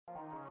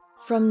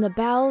From the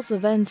bowels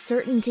of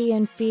uncertainty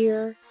and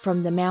fear,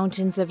 from the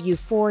mountains of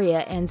euphoria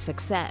and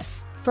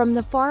success, from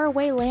the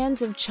faraway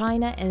lands of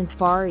China and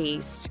Far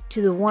East,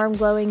 to the warm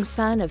glowing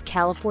sun of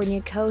California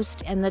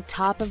coast and the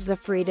top of the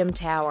Freedom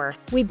Tower,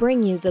 we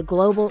bring you the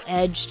Global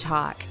Edge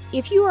Talk.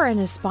 If you are an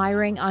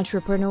aspiring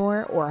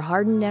entrepreneur or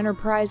hardened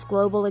enterprise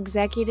global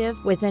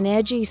executive with an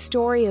edgy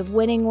story of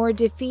winning or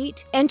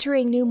defeat,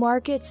 entering new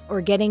markets,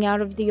 or getting out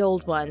of the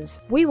old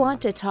ones, we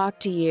want to talk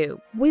to you.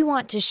 We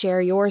want to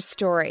share your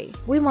story.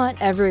 We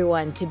want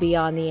everyone to be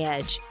on the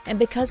edge. And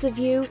because of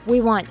you, we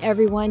want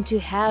everyone to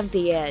have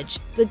the edge,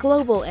 the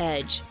global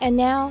edge. And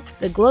now,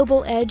 the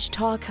Global Edge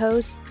Talk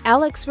host,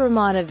 Alex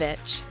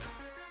Romanovich.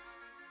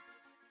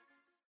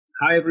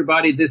 Hi,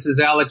 everybody. This is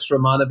Alex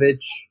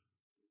Romanovich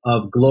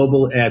of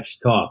Global Edge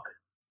Talk.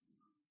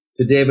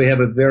 Today, we have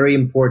a very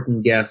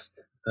important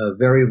guest, a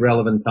very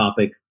relevant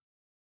topic.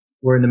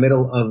 We're in the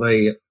middle of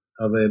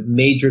a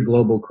major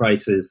global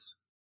crisis,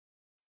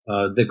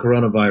 the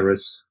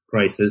coronavirus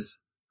crisis,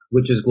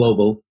 which is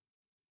global.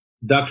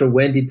 Dr.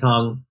 Wendy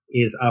Tong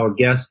is our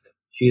guest.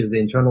 She is the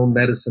internal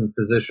medicine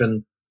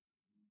physician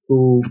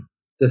who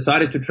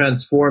decided to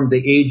transform the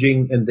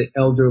aging and the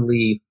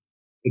elderly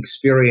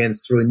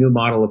experience through a new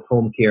model of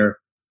home care,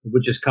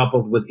 which is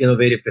coupled with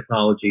innovative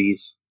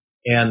technologies.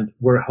 And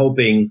we're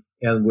hoping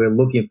and we're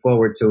looking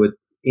forward to it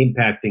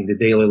impacting the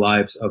daily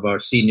lives of our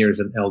seniors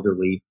and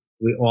elderly.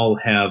 We all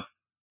have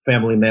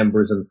family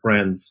members and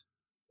friends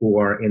who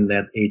are in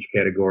that age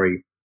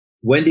category.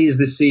 Wendy is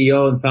the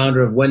CEO and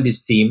founder of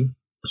Wendy's Team.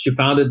 She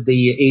founded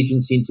the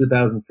agency in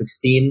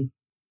 2016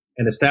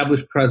 and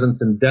established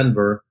presence in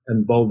Denver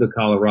and Boulder,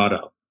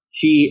 Colorado.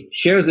 She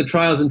shares the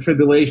trials and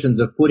tribulations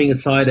of putting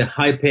aside a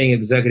high-paying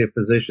executive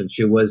position.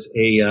 She was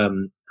a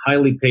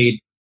highly paid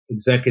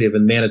executive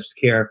in managed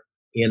care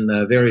in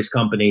various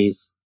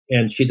companies,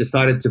 and she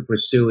decided to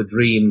pursue a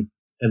dream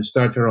and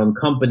start her own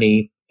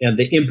company. And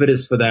the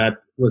impetus for that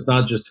was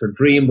not just her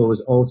dream, but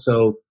was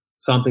also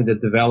something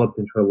that developed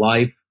in her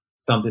life,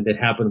 something that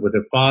happened with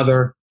her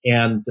father.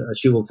 And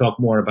she will talk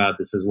more about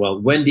this as well.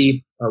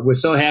 Wendy, we're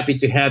so happy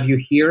to have you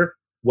here.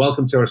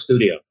 Welcome to our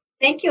studio.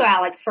 Thank you,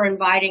 Alex, for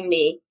inviting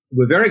me.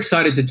 We're very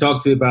excited to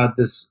talk to you about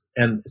this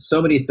and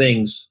so many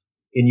things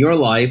in your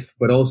life,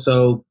 but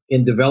also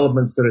in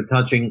developments that are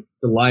touching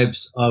the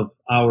lives of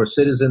our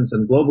citizens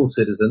and global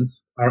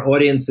citizens. Our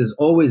audience is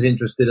always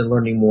interested in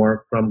learning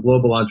more from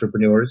global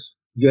entrepreneurs.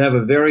 You have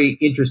a very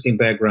interesting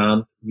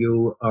background.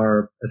 You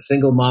are a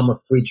single mom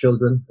of 3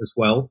 children as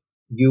well.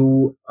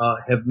 You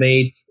have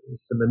made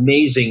some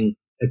amazing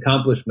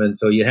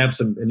accomplishments. So you have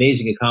some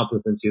amazing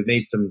accomplishments. You've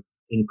made some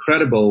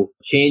incredible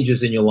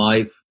changes in your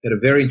life, had a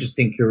very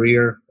interesting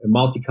career, a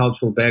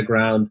multicultural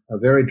background, a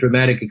very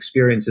dramatic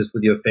experiences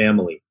with your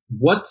family.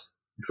 What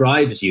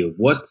drives you?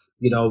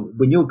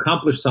 When you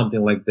accomplish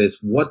something like this,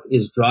 what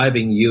is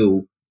driving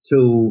you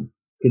to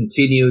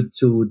continue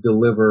to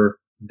deliver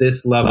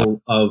this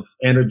level of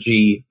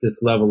energy,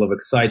 this level of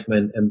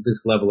excitement, and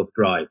this level of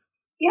drive?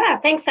 Yeah,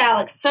 thanks,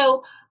 Alex.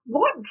 So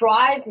what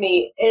drives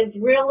me is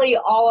really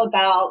all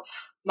about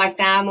my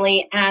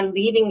family and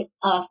leaving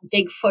a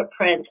big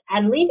footprint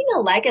and leaving a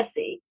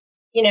legacy.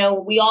 You know,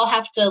 we all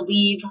have to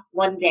leave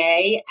one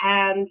day,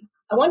 and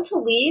I want to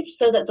leave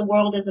so that the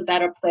world is a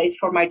better place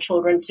for my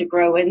children to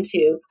grow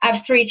into. I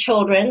have 3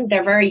 children.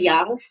 They're very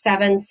young,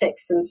 7,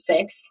 6, and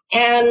 6.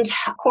 And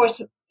of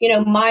course, you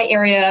know, my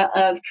area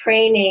of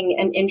training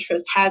and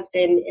interest has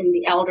been in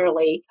the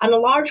elderly. And a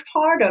large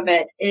part of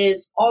it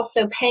is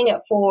also paying it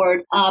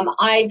forward.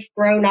 I've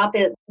grown up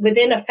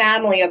within a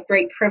family of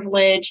great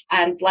privilege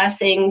and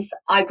blessings.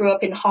 I grew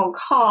up in Hong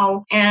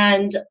Kong.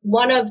 And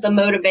one of the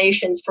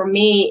motivations for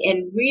me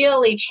in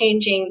really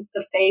changing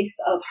the face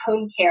of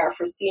home care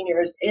for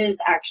seniors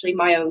is actually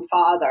my own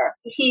father.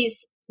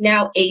 He's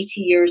now 80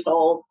 years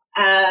old.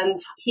 And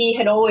he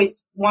had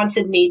always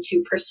wanted me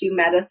to pursue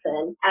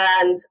medicine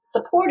and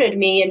supported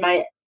me in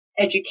my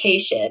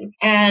education.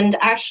 And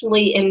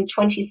actually in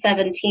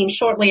 2017,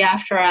 shortly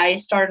after I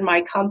started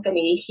my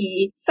company,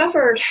 he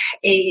suffered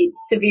a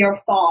severe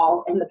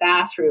fall in the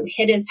bathroom,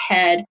 hit his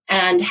head,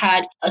 and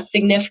had a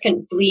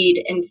significant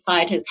bleed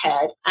inside his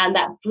head. And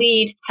that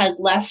bleed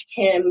has left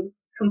him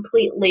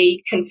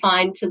completely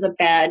confined to the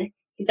bed.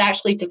 He's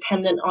actually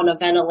dependent on a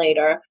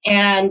ventilator.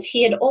 And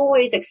he had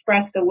always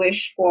expressed a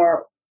wish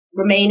for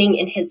remaining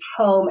in his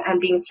home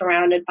and being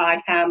surrounded by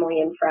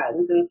family and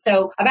friends. And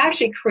so I've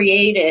actually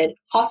created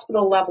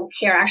hospital level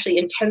care, actually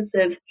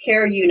intensive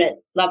care unit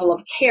level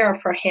of care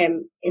for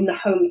him in the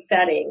home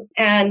setting.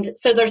 And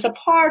so there's a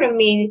part of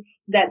me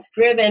that's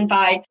driven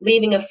by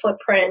leaving a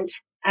footprint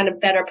and a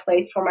better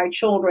place for my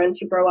children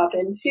to grow up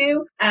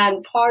into.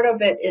 And part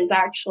of it is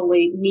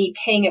actually me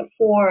paying it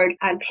forward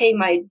and paying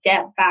my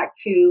debt back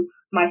to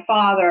my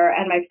father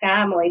and my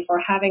family for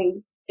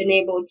having been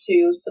able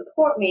to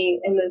support me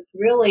in this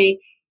really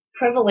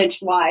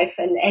privileged life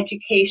and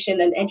education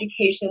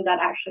that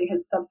actually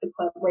has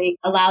subsequently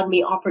allowed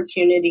me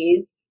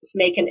opportunities to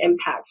make an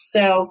impact.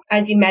 So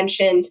as you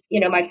mentioned,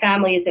 my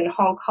family is in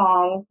Hong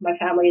Kong. My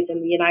family is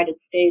in the United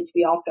States.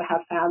 We also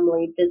have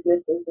family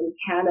businesses in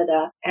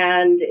Canada.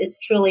 And it's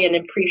truly an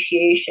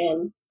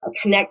appreciation, a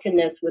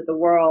connectedness with the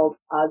world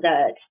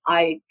that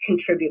I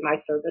contribute my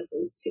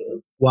services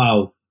to.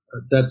 Wow.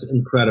 That's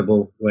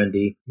incredible,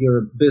 Wendy. You're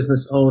a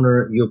business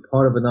owner. You're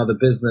part of another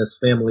business,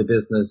 family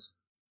business.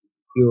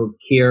 You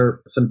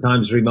care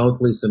sometimes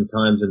remotely,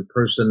 sometimes in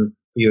person.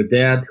 Your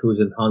dad, who's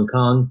in Hong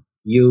Kong,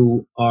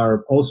 you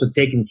are also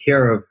taken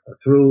care of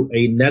through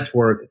a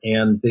network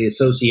and the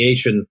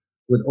association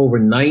with over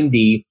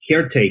 90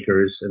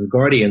 caretakers and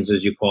guardians,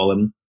 as you call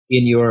them,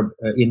 in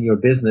your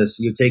business.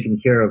 You've taken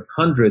care of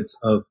hundreds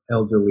of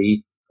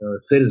elderly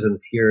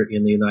citizens here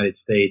in the United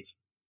States.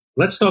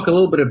 Let's talk a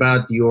little bit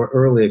about your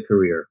earlier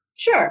career.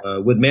 Sure.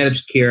 With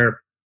managed care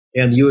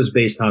and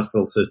U.S.-based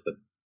hospital system.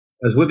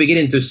 As we're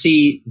beginning to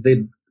see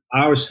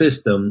our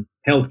system,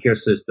 healthcare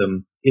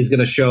system, is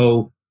going to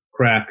show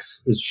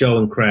cracks, is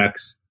showing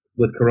cracks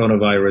with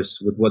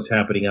coronavirus, with what's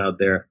happening out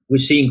there. We're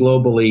seeing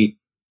globally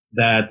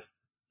that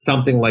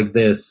something like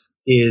this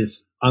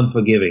is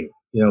unforgiving.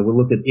 We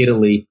look at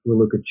Italy, we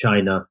look at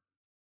China,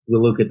 we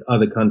look at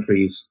other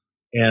countries,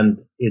 and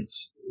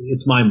it's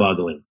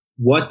mind-boggling.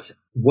 What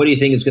do you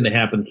think is going to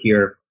happen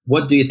here?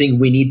 What do you think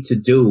we need to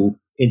do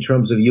in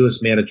terms of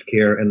U.S. managed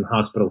care and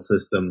hospital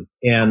system?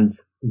 And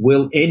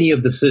will any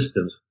of the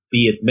systems,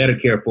 be it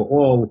Medicare for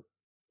all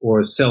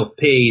or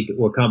self-paid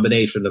or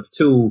combination of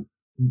two,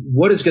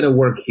 what is going to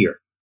work here?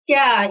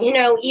 Yeah,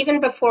 even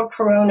before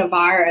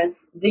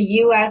coronavirus, the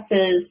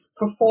U.S.'s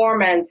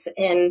performance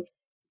in,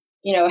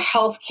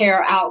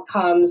 healthcare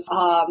outcomes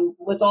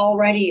was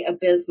already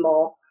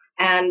abysmal.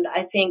 And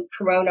I think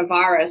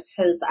coronavirus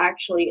has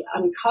actually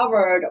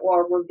uncovered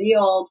or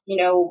revealed,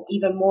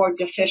 even more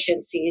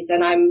deficiencies.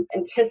 And I'm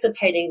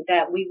anticipating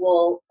that we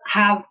will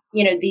have,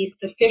 these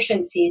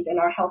deficiencies in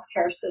our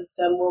healthcare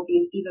system will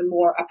be even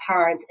more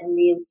apparent in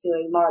the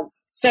ensuing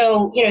months.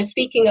 So,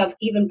 speaking of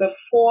even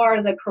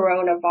before the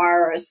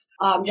coronavirus,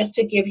 just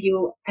to give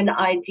you an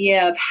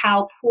idea of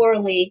how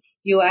poorly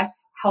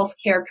U.S.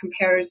 healthcare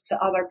compares to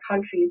other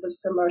countries of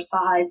similar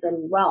size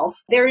and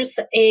wealth. There's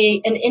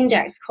an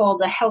index called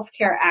the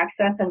Healthcare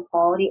Access and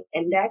Quality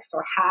Index,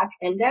 or HAQ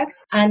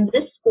index. And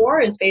this score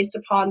is based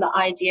upon the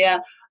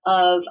idea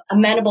of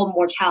amenable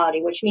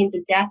mortality, which means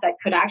a death that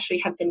could actually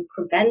have been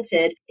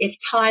prevented if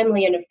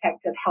timely and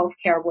effective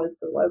healthcare was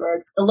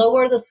delivered. The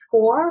lower the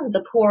score,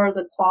 the poorer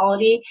the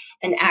quality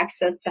and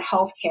access to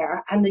healthcare.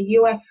 And the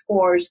U.S.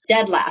 scores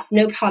dead last,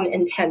 no pun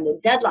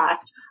intended, dead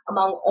last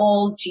among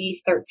all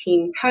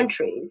G13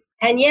 countries.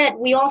 And yet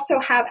we also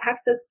have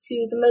access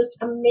to the most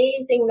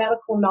amazing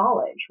medical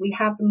knowledge. We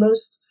have the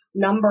most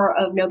number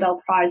of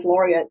Nobel Prize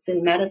laureates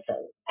in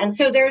medicine. And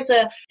so there's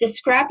a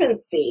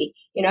discrepancy.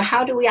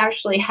 How do we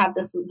actually have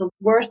the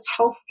worst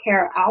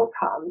healthcare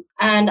outcomes?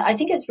 And I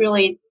think it's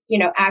really,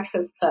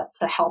 access to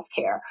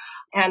healthcare.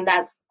 And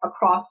that's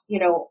across,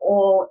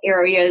 all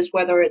areas,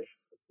 whether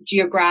it's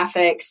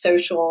geographic,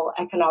 social,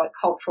 economic,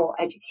 cultural,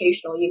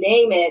 educational, you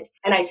name it.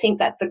 And I think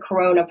that the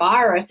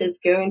coronavirus is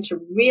going to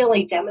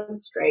really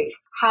demonstrate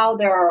how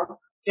there are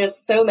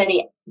just so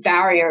many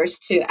barriers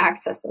to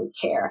accessing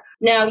care.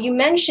 Now, you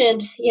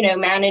mentioned,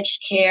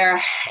 managed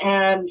care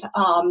and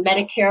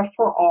Medicare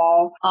for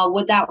all.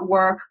 Would that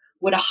work?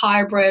 Would a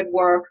hybrid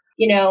work?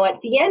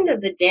 At the end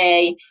of the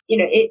day,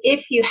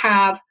 if you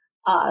have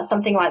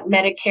something like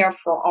Medicare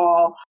for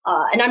all.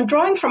 And I'm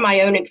drawing from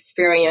my own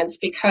experience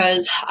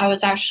because I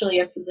was actually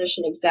a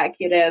physician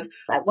executive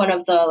at one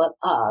of the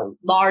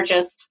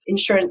largest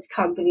insurance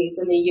companies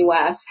in the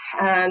U.S.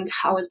 And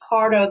I was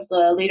part of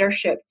the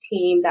leadership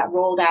team that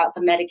rolled out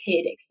the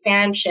Medicaid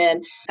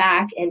expansion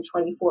back in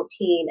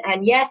 2014.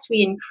 And yes,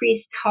 we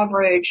increased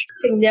coverage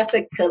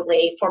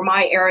significantly for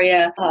my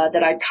area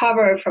that I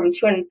covered, from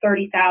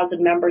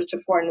 230,000 members to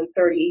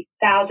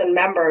 430,000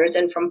 members,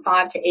 and from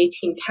 5 to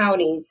 18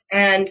 counties.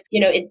 And,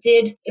 it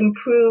did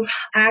improve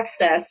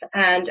access.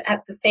 And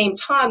at the same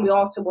time, we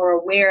also were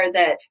aware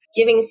that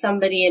giving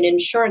somebody an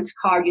insurance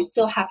card, you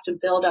still have to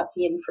build up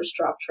the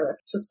infrastructure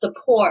to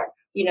support,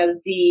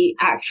 the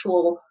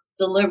actual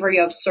delivery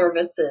of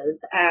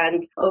services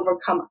and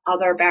overcome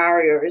other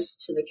barriers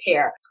to the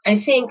care. I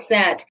think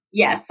that,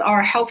 yes,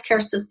 our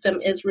healthcare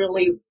system is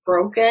really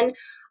broken.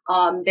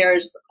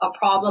 There's a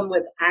problem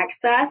with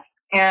access.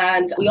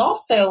 And we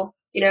also,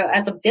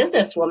 as a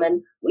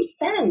businesswoman, we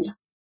spend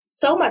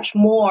so much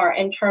more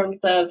in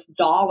terms of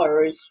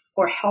dollars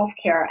for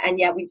healthcare, and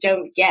yet we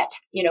don't get,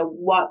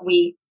 what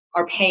we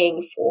are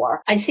paying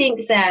for. I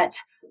think that,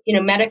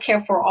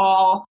 Medicare for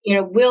all,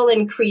 will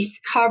increase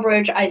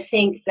coverage. I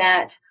think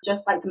that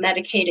just like the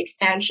Medicaid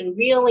expansion,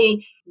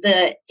 really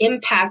the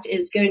impact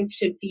is going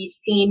to be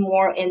seen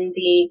more in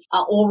the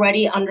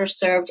already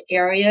underserved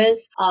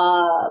areas,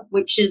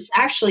 which is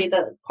actually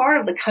the part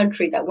of the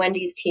country that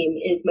Wendy's team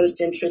is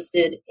most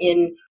interested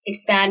in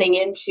expanding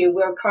into.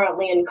 We're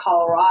currently in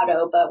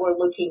Colorado, but we're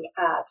looking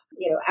at,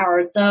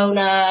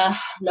 Arizona,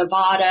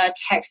 Nevada,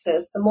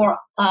 Texas, the more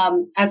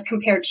as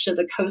compared to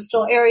the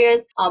coastal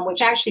areas,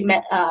 which actually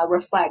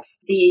reflects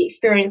the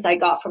experience I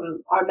got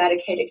from our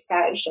Medicaid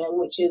expansion,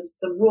 which is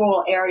the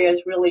rural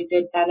areas really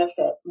did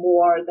benefit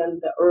more than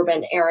the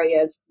urban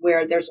areas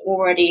where there's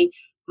already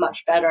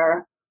much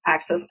better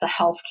access to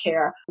health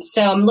care.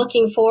 So I'm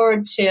looking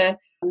forward to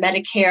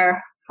Medicare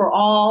for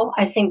all.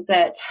 I think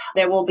that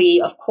there will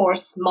be, of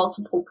course,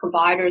 multiple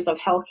providers of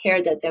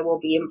healthcare, that there will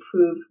be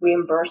improved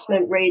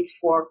reimbursement rates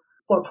for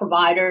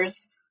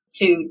providers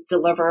to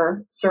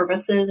deliver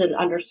services in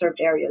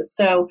underserved areas.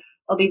 So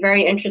it'll be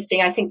very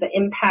interesting. I think the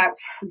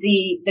impact,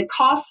 the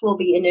costs will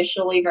be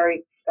initially very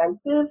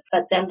expensive,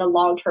 but then the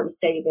long-term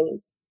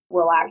savings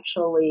will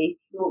actually,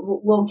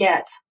 we'll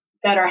get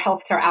better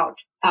healthcare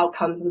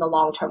outcomes in the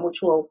long term,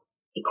 which will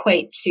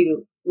equate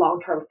to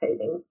long-term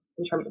savings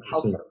in terms of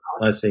healthcare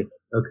costs. I see.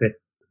 Okay.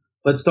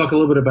 Let's talk a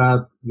little bit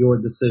about your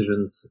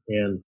decisions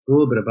and a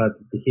little bit about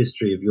the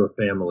history of your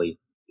family.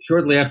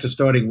 Shortly after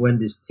starting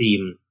Wendy's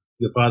team,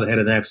 your father had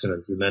an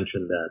accident. You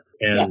mentioned that.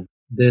 And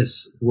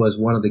this was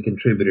one of the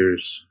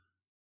contributors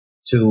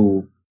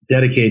to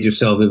dedicate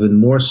yourself even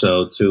more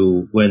so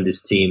to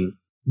Wendy's team.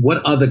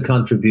 What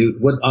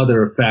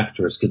other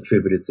factors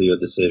contributed to your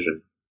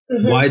decision?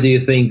 Mm-hmm. Why do you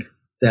think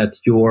that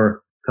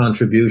your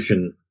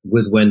contribution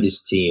with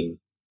Wendy's team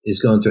is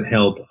going to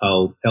help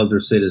our elder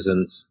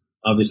citizens?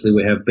 Obviously,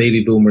 we have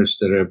baby boomers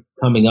that are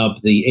coming up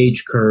the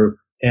age curve,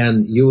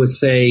 and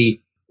USA,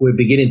 we're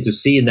beginning to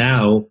see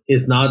now,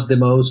 is not the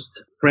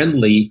most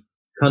friendly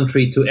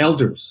country to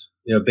elders,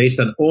 based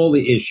on all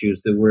the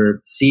issues that we're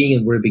seeing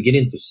and we're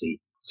beginning to see.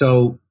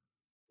 So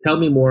tell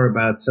me more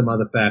about some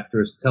other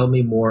factors. Tell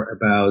me more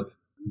about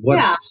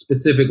what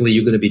specifically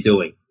you're going to be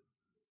doing.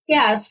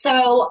 Yeah,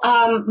 so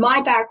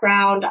my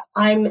background,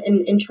 I'm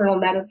an internal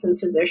medicine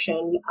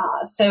physician.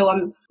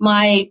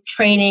 My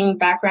training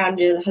background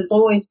has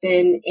always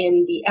been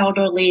in the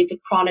elderly, the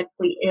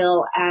chronically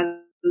ill, and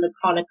the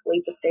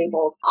chronically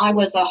disabled. I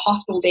was a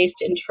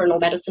hospital-based internal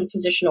medicine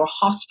physician or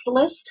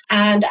hospitalist.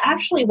 And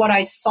actually what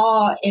I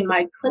saw in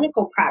my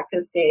clinical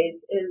practice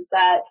days is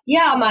that,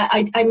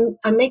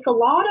 I make a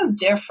lot of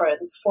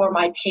difference for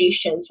my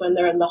patients when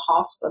they're in the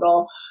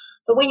hospital.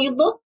 But when you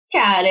look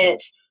at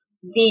it,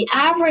 the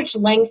average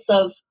length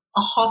of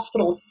a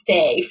hospital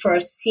stay for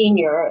a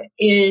senior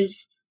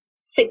is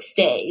 6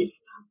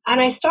 days. And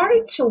I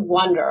started to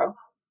wonder,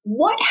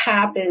 what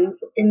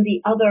happens in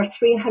the other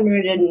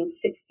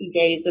 360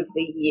 days of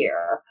the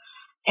year?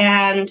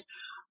 And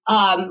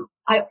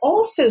I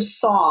also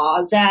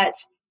saw that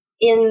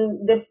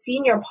in the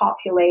senior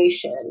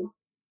population,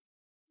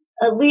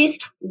 at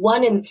least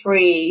 1 in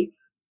 3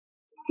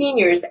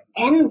 seniors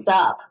ends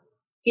up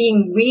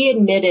being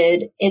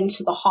readmitted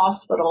into the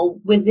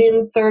hospital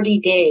within 30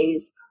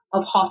 days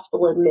of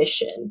hospital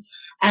admission.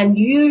 And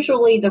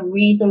usually the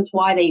reasons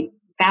why they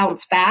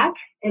bounce back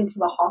into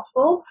the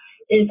hospital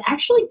is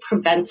actually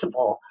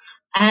preventable.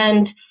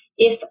 And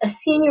if a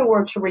senior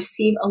were to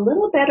receive a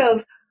little bit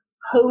of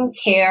home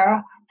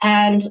care,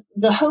 and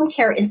the home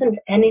care isn't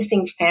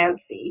anything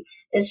fancy,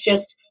 it's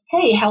just,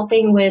 hey,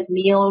 helping with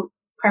meal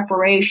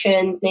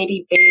preparations,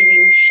 maybe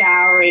bathing,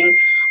 showering,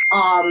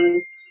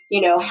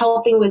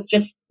 helping with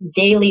just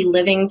daily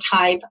living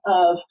type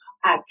of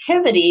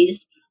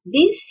activities,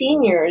 these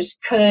seniors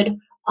could,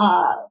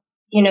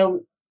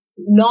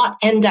 not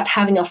end up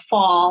having a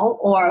fall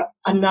or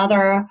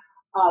another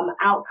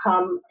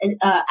outcome,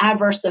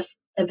 adverse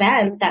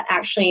event that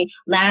actually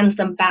lands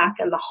them back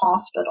in the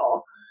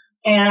hospital.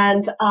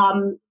 And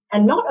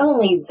not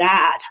only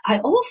that, I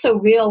also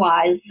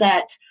realized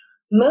that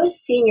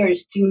most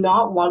seniors do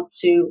not want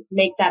to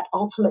make that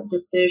ultimate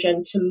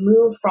decision to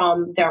move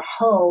from their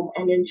home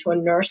and into a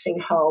nursing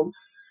home.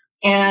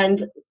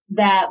 And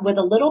that with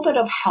a little bit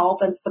of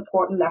help and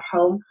support in their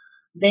home,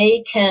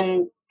 they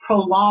can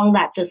prolong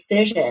that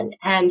decision.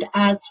 And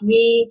as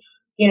we,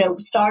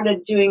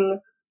 started doing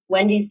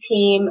Wendy's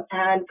team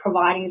and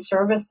providing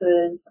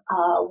services,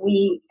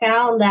 we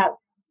found that,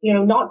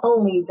 not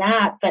only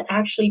that, but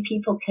actually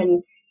people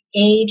can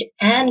age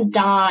and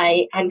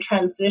die and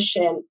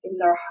transition in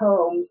their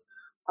homes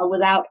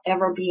without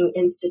ever being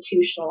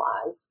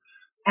institutionalized.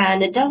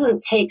 And it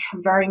doesn't take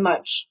very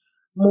much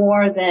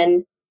more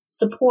than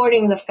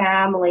supporting the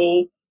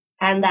family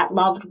and that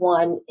loved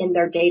one in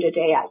their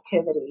day-to-day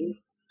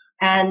activities.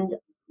 And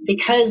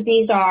because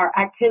these are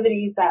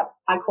activities that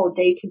I call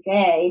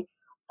day-to-day,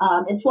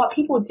 it's what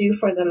people do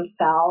for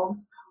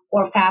themselves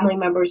or family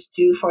members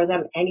do for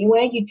them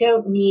anyway. You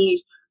don't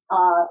need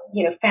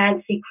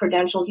fancy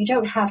credentials. You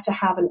don't have to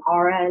have an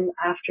RN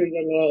after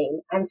your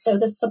name. And so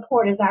the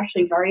support is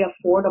actually very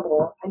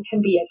affordable and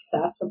can be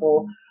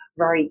accessible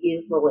very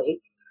easily.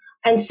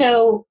 And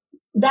so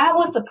that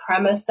was the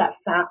premise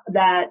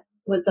that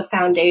was the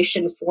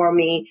foundation for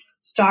me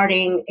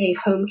starting a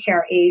home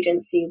care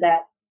agency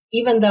that,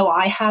 even though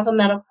I have a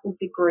medical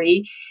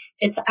degree,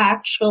 it's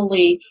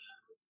actually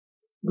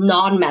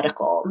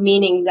non-medical,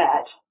 meaning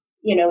that,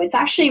 it's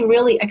actually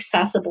really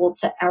accessible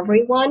to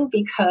everyone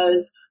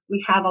because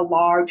we have a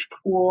large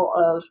pool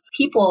of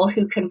people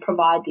who can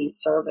provide these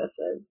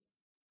services.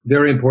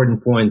 Very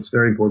important points,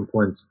 very important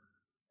points.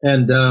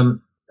 And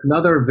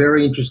another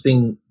very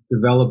interesting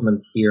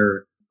development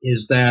here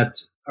is that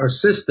our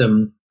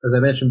system, as I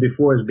mentioned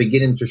before, is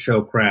beginning to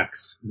show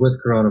cracks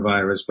with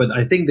coronavirus. But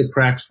I think the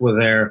cracks were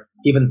there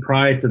even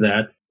prior to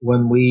that,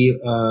 when we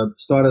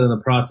started in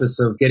the process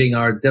of getting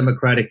our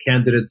Democratic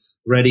candidates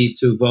ready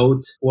to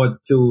vote, or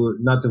to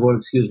not to vote,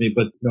 excuse me,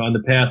 but on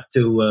the path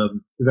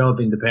to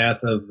developing the path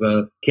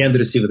of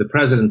candidacy for the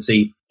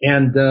presidency.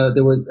 And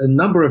there were a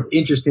number of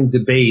interesting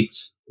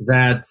debates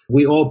that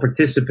we all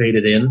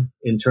participated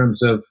in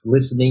terms of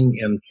listening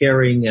and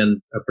caring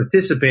and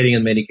participating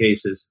in many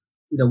cases.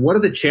 What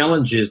are the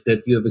challenges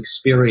that you have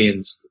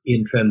experienced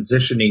in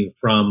transitioning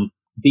from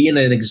being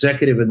an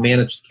executive in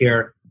managed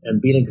care and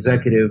being an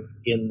executive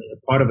in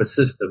part of a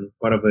system,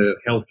 part of a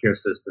healthcare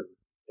system,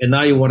 and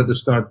now you wanted to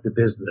start the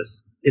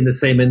business in the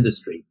same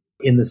industry,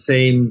 in the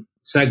same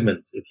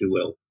segment, if you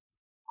will?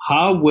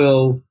 How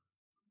will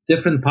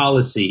different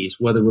policies,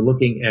 whether we're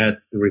looking at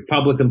the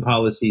Republican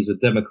policies or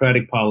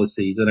Democratic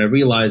policies, and I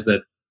realize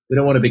that we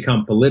don't want to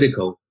become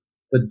political,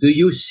 but do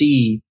you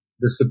see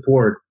the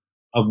support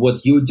of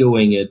what you're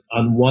doing it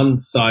on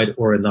one side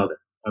or another?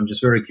 I'm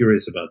just very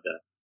curious about that.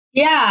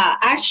 Yeah,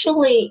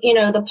 actually,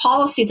 the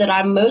policy that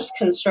I'm most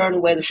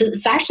concerned with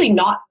is actually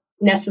not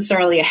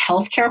necessarily a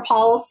healthcare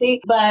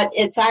policy, but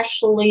it's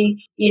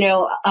actually,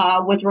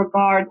 with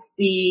regards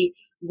the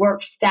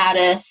work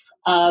status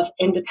of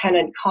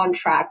independent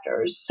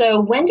contractors.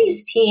 So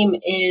Wendy's team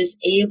is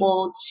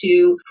able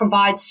to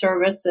provide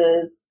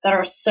services that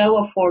are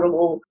so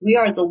affordable. We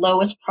are the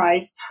lowest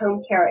priced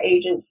home care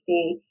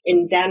agency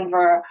in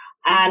Denver,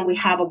 and we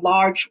have a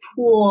large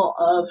pool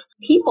of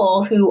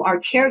people who are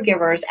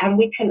caregivers, and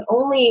we can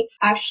only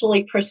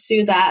actually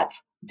pursue that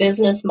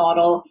business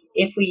model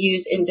if we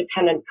use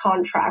independent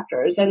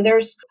contractors. And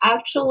there's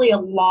actually a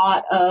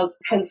lot of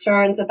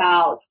concerns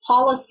about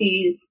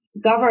policies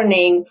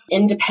governing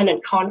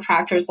independent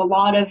contractors. A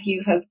lot of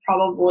you have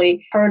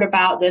probably heard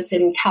about this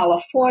in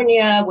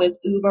California with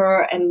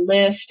Uber and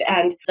Lyft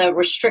and the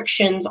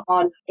restrictions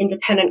on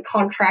independent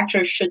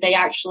contractors should they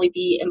actually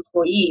be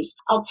employees.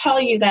 I'll tell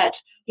you that,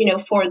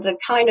 for the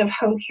kind of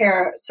home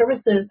care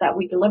services that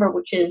we deliver,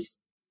 which is,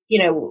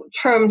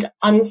 termed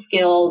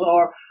unskilled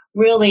or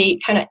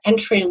really kind of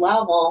entry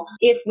level,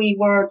 if we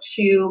were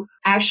to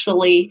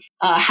actually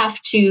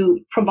have to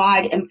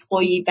provide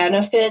employee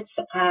benefits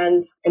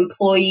and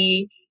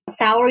employee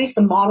salaries,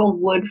 the model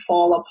would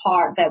fall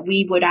apart, that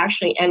we would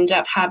actually end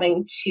up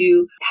having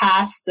to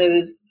pass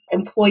those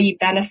employee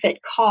benefit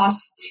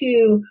costs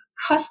to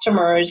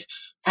customers,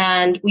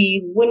 and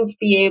we wouldn't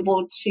be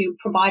able to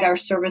provide our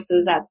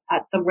services at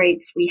the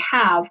rates we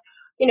have,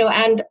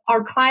 and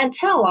our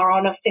clientele are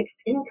on a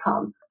fixed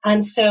income.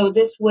 And so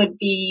this would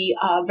be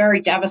very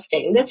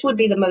devastating. This would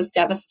be the most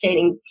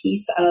devastating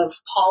piece of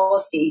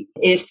policy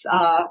if,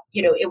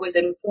 it was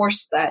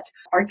enforced that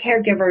our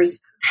caregivers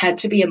had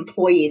to be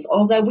employees.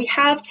 Although we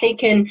have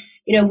taken,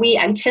 we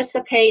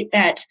anticipate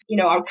that,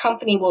 our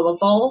company will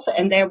evolve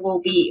and there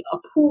will be a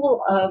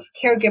pool of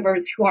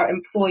caregivers who are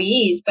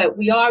employees, but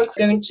we are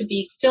going to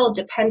be still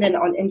dependent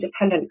on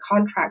independent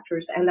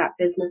contractors and that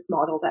business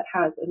model that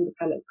has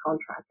independent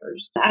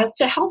contractors. As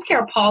to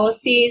healthcare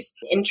policies,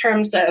 in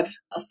terms of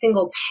a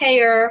single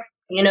payer,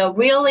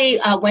 really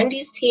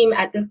Wendy's team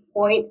at this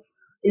point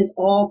is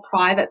all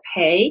private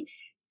pay.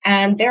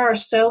 And there are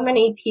so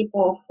many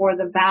people, for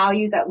the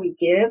value that we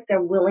give,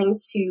 they're willing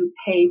to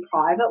pay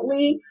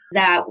privately,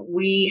 that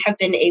we have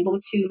been able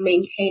to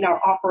maintain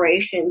our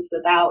operations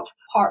without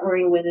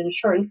partnering with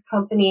insurance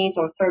companies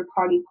or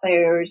third-party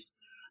payers.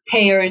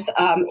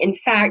 In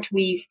fact,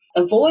 we've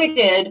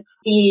avoided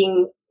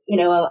being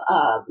a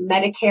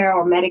Medicare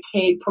or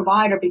Medicaid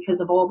provider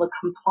because of all the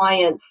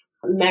compliance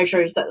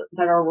measures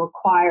that are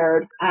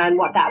required and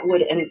what that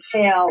would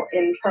entail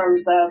in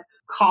terms of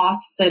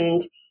costs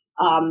and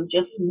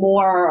just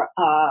more,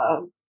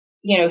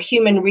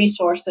 human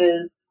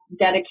resources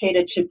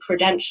dedicated to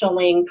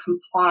credentialing,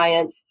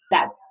 compliance.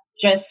 That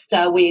just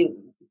we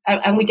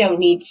don't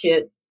need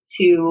to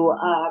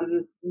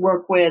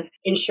work with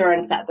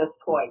insurance at this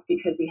point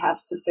because we have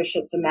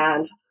sufficient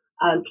demand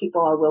and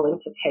people are willing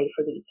to pay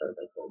for these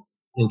services.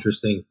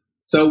 Interesting.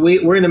 So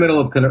we're in the middle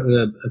of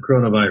a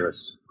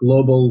coronavirus,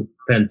 global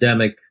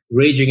pandemic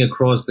raging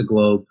across the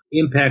globe,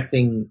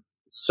 impacting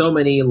so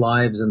many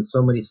lives in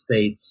so many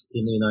states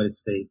in the United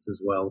States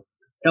as well.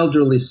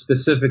 Elderly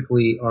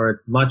specifically are at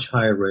much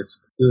higher risk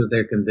due to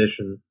their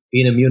condition,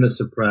 being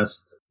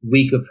immunosuppressed,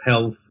 weak of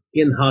health,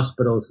 in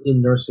hospitals,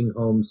 in nursing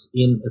homes,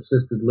 in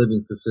assisted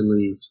living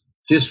facilities.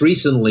 Just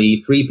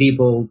recently, 3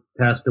 people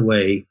passed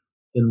away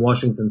in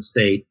Washington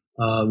state.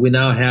 We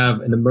now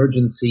have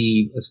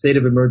a state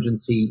of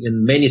emergency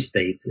in many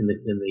states in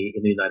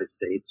the United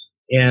States.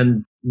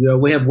 And,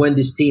 we have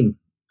Wendy's team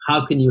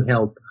How can you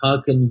help?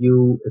 How can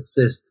you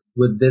assist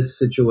with this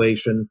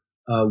situation?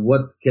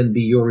 What can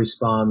be your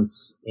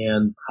response,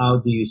 and how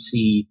do you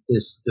see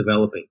this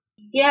developing?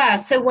 Yeah,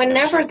 so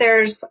whenever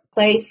there's a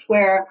place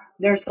where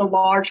there's a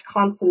large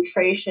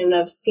concentration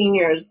of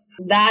seniors,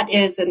 that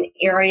is an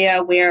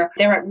area where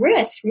they're at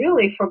risk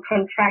really for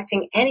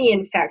contracting any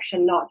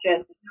infection, not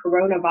just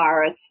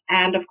coronavirus.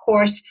 And of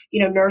course,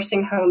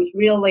 nursing homes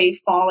really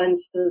fall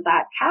into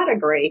that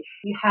category.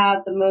 You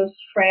have the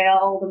most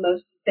frail, the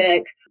most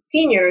sick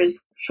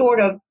seniors, short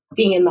of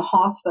being in the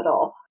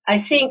hospital. I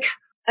think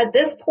at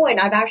this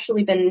point, I've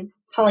actually been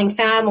telling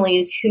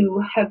families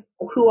who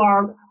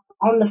are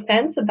on the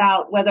fence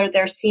about whether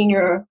their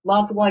senior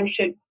loved one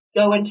should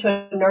go into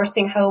a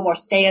nursing home or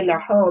stay in their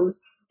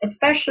homes,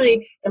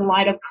 especially in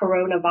light of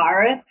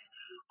coronavirus.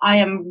 I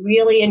am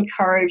really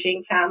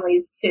encouraging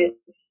families to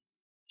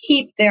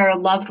keep their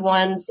loved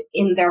ones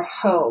in their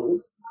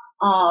homes.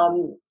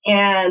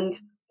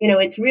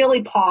 It's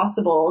really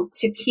possible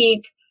to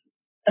keep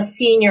a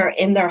senior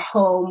in their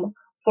home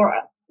for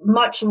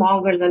much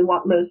longer than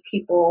what most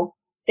people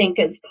think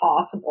is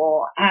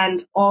possible.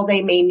 And all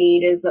they may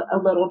need is a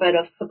little bit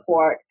of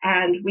support.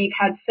 And we've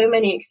had so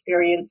many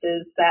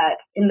experiences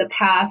that in the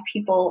past,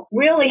 people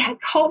really had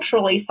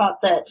culturally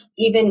thought that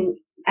even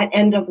at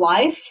end of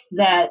life,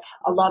 that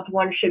a loved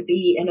one should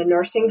be in a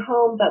nursing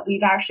home. But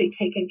we've actually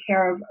taken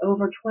care of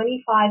over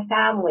 25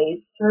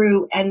 families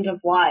through end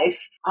of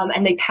life,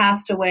 and they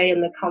passed away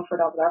in the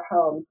comfort of their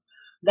homes.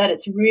 That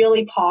it's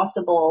really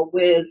possible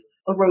with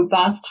a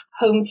robust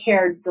home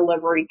care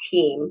delivery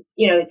team.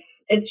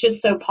 It's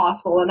just so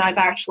possible. And I've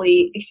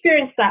actually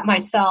experienced that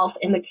myself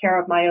in the care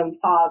of my own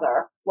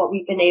father, what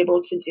we've been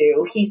able to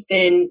do. He's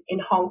been in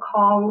Hong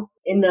Kong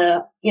in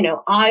the,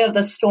 eye of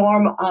the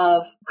storm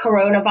of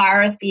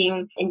coronavirus,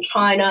 being in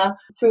China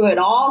through it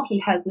all. He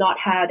has not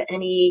had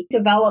any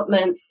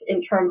developments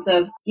in terms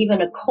of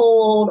even a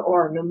cold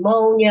or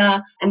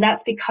pneumonia. And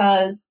that's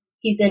because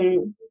he's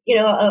in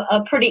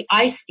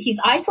he's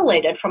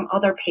isolated from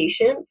other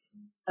patients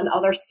and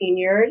other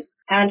seniors,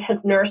 and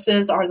his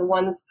nurses are the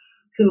ones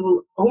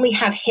who only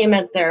have him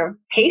as their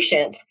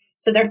patient.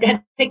 So they're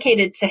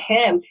dedicated to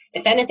him.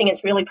 If anything,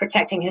 it's really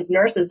protecting his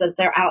nurses as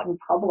they're out in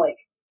public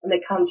and they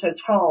come to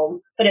his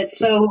home. But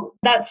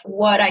that's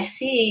what I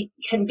see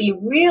can be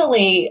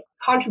really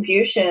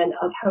contribution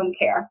of home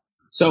care.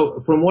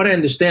 So from what I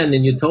understand,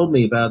 and you told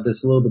me about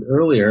this a little bit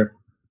earlier,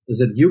 is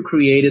that you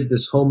created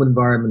this home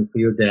environment for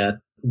your dad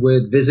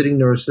with visiting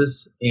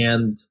nurses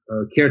and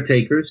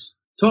caretakers.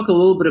 Talk a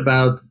little bit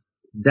about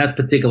that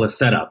particular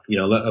setup.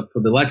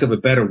 For the lack of a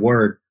better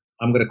word,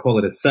 I'm going to call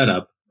it a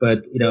setup, but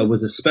it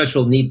was a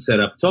special needs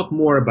setup. Talk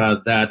more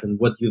about that and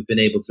what you've been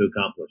able to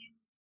accomplish.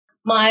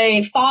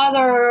 My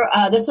father,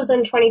 this was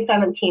in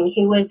 2017.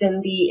 He was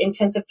in the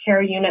intensive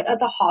care unit at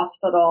the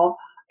hospital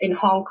in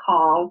Hong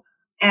Kong,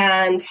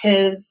 and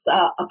his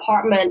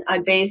apartment, I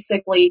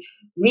basically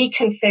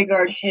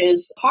reconfigured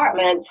his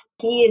apartment.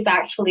 He is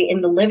actually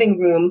in the living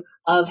room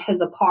of his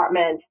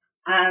apartment,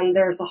 and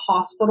there's a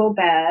hospital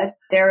bed.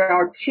 There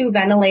are 2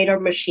 ventilator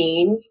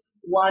machines.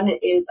 One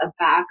is a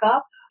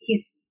backup.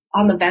 He's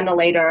on the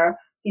ventilator.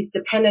 He's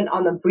dependent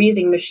on the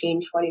breathing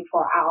machine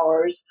 24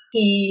 hours.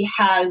 He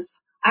has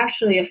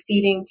actually a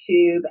feeding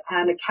tube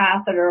and a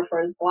catheter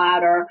for his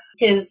bladder.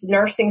 His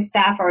nursing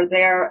staff are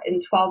there in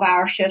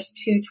 12-hour shifts,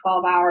 2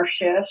 12-hour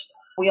shifts.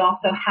 We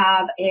also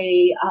have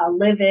a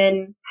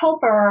live-in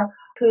helper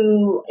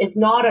who is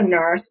not a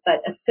nurse,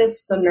 but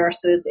assists the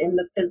nurses in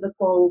the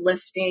physical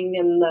lifting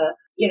and the,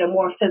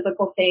 more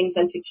physical things,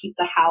 and to keep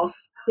the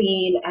house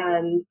clean.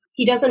 And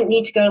he doesn't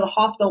need to go to the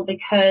hospital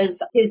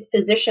because his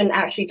physician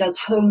actually does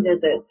home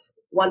visits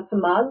once a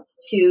month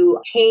to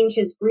change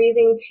his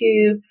breathing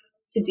tube,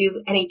 to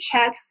do any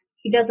checks.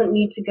 He doesn't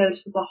need to go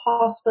to the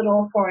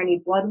hospital for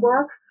any blood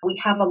work.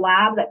 We have a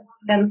lab that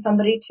sends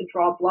somebody to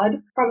draw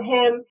blood from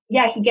him.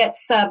 Yeah, he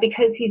gets,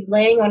 because he's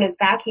laying on his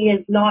back, he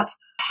has not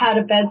had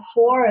a bed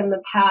sore in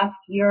the past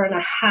year and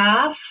a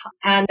half.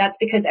 And that's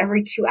because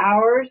every 2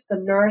 hours, the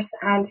nurse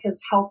and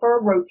his helper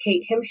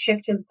rotate him,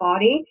 shift his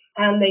body,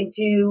 and they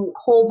do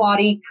whole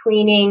body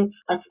cleaning,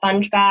 a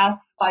sponge bath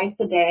twice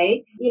a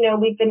day.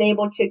 We've been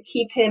able to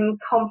keep him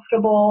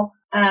comfortable,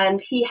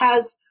 and he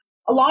has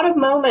a lot of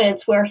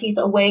moments where he's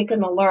awake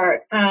and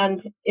alert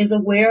and is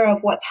aware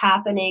of what's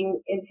happening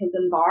in his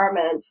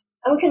environment.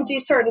 And we can do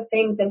certain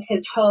things in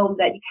his home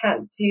that you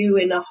can't do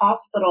in a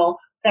hospital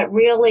that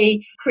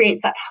really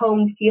creates that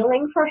home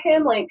feeling for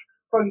him. Like,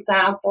 for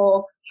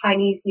example,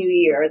 Chinese New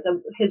Year.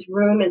 His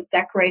room is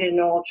decorated in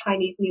all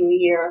Chinese New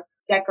Year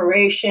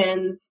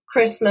decorations.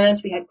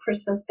 Christmas, we had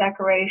Christmas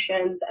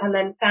decorations, and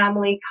then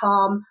family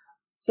come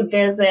to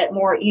visit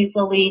more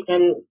easily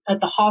than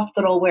at the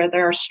hospital where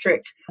there are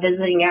strict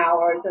visiting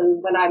hours.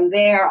 And when I'm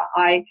there,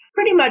 I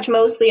pretty much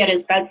mostly at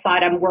his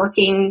bedside, I'm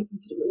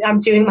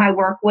doing my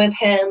work with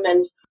him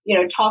and,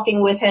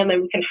 talking with him,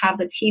 and we can have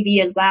the TV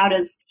as loud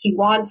as he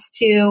wants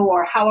to,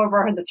 or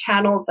however the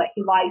channels that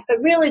he likes. But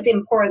really the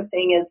important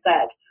thing is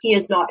that he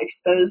is not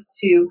exposed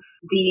to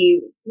the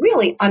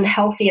really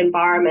unhealthy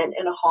environment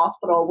in a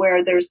hospital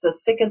where there's the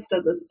sickest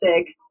of the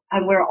sick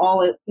and where all,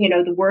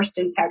 the worst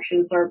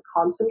infections are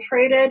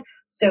concentrated.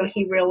 So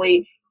he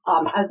really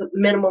has a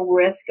minimal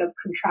risk of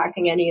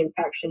contracting any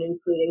infection,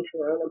 including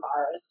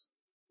coronavirus.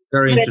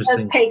 Very But interesting.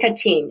 it does take a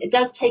team. It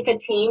does take a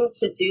team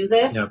to do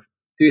this. Yeah.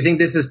 Do you think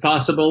this is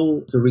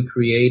possible to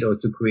recreate or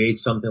to create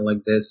something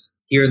like this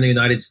here in the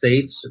United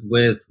States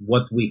with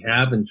what we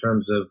have in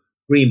terms of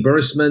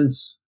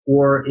reimbursements,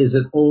 or is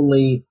it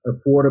only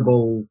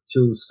affordable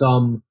to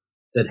some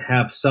that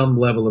have some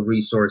level of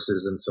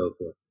resources and so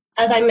forth?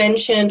 As I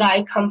mentioned,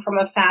 I come from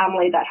a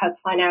family that has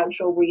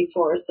financial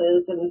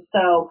resources. And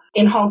so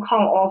in Hong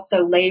Kong,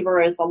 also labor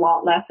is a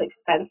lot less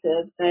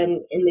expensive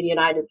than in the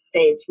United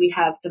States. We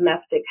have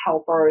domestic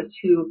helpers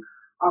who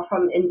are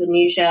from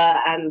Indonesia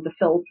and the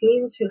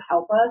Philippines who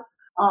help us.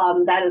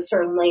 That is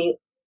certainly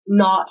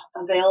not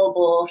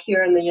available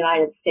here in the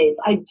United States.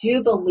 I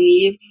do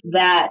believe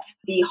that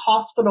the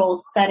hospital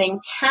setting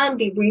can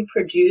be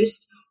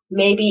reproduced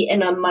maybe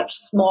in a much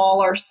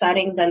smaller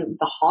setting than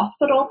the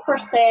hospital per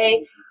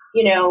se,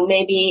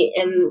 maybe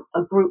in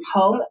a group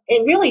home.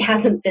 It really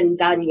hasn't been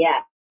done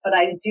yet, but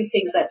I do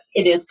think that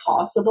it is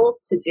possible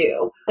to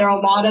do. There are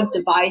a lot of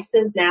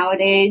devices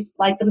nowadays,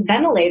 like the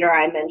ventilator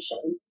I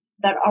mentioned,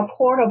 that are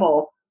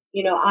portable.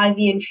 IV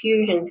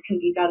infusions can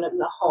be done in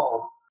the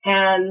home.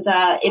 And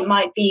it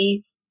might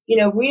be,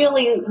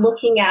 really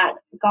looking at,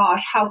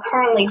 how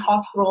currently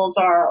hospitals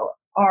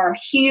are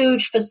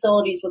huge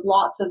facilities with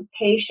lots of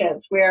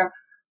patients where,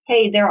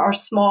 hey, there are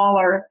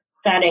smaller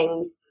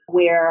settings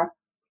where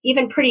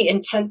even pretty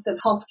intensive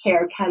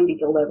healthcare can be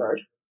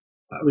delivered.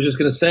 I was just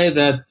going to say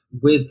that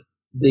with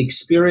the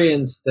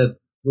experience that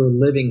we're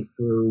living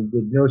through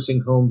with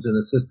nursing homes and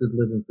assisted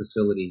living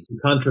facilities, the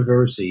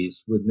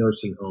controversies with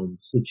nursing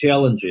homes, the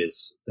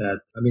challenges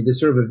they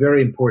serve a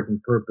very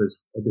important purpose.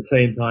 At the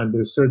same time,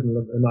 there's a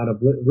certain amount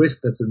of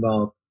risk that's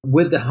involved.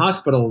 With the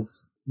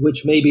hospitals,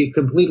 which may be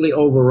completely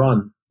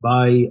overrun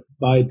by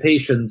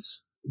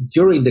patients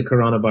during the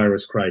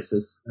coronavirus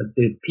crisis, at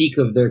the peak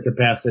of their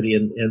capacity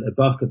and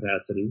above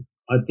capacity,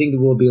 I think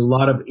there will be a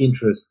lot of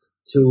interest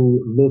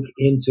to look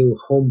into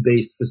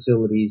home-based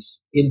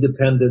facilities,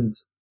 independent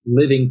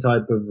living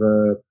type of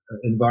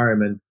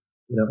environment,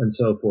 and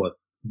so forth.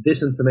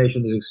 This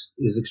information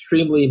is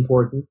extremely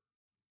important.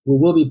 We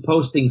will be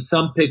posting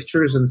some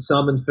pictures and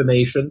some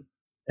information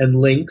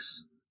and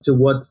links to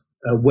what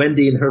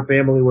Wendy and her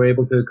family were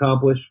able to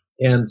accomplish.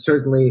 And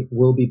certainly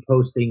we'll be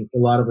posting a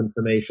lot of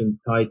information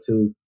tied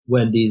to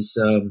Wendy's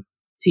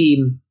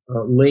team,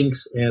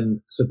 links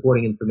and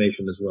supporting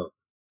information as well.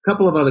 A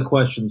couple of other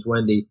questions,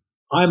 Wendy.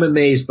 I'm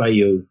amazed by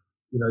you.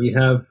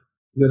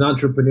 You're an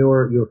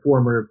entrepreneur, you're a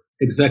former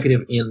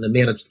executive in the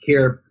managed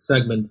care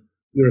segment,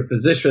 you're a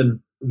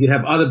physician, you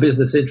have other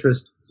business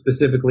interests,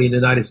 specifically in the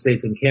United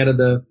States and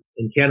Canada.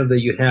 In Canada,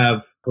 you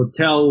have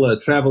hotel,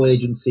 travel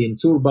agency, and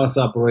tour bus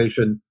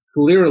operation.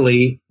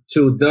 Clearly,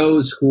 to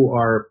those who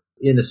are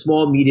in a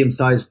small,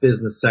 medium-sized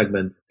business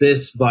segment,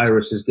 this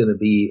virus is going to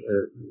be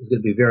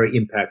very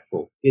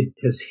impactful. It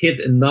has hit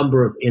a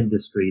number of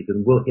industries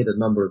and will hit a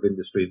number of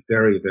industries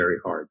very, very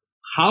hard.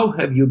 How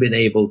have you been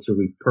able to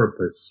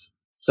repurpose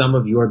some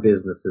of your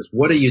businesses?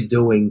 What are you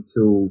doing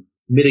to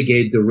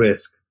mitigate the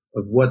risk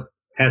of what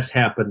has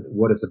happened,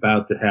 what is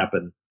about to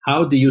happen?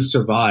 How do you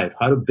survive?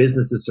 How do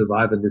businesses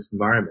survive in this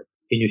environment?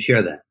 Can you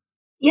share that?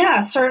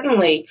 Yeah,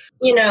 certainly.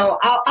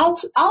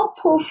 I'll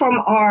pull from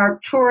our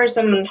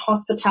tourism and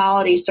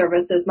hospitality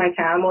services, my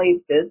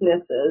family's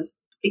businesses,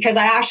 because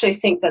I actually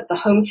think that the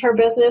home care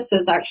business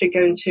is actually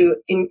going to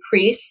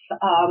increase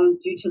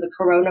due to the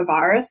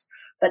coronavirus.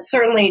 But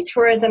certainly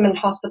tourism and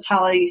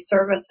hospitality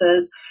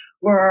services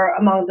were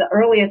among the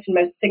earliest and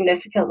most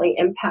significantly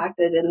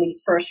impacted in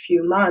these first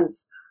few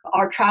months.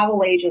 Our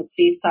travel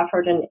agency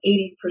suffered an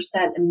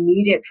 80%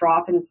 immediate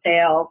drop in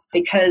sales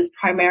because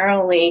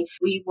primarily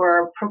we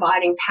were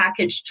providing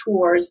package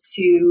tours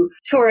to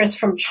tourists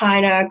from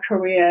China,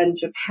 Korea, and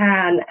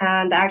Japan.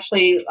 And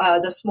actually,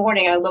 this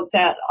morning I looked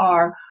at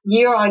our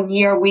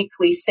year-on-year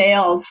weekly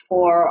sales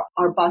for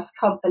our bus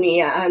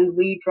company, and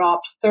we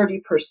dropped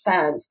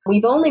 30%.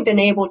 We've only been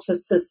able to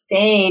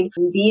sustain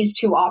these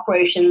two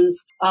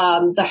operations.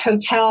 The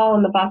hotel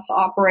and the bus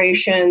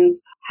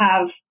operations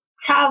have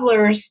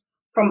travelers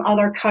from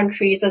other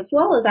countries as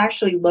well as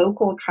actually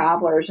local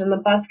travelers. And the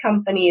bus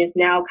company is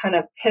now kind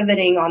of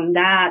pivoting on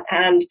that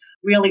and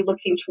really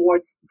looking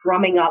towards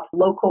drumming up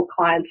local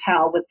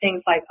clientele with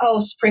things like,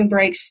 spring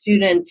break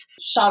student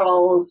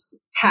shuttles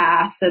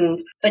pass.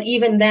 But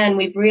even then,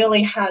 we've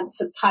really had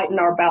to tighten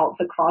our belts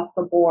across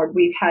the board.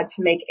 We've had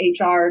to make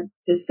HR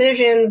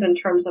decisions in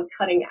terms of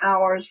cutting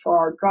hours for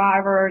our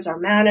drivers, our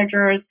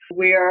managers.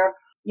 We're,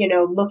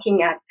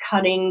 looking at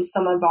cutting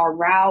some of our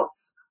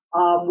routes.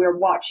 We're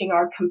watching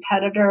our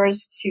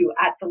competitors to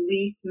at the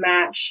least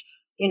match,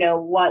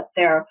 what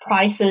their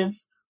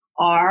prices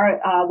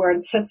are. We're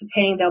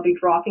anticipating they'll be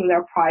dropping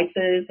their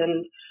prices,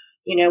 and,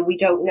 we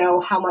don't know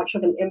how much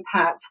of an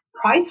impact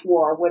price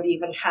war would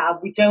even have.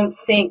 We don't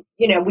think,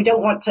 we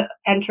don't want to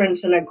enter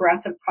into an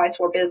aggressive price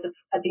war because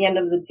at the end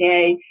of the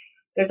day,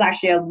 there's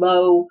actually a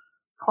low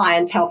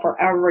clientele for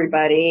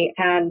everybody.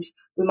 And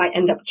we might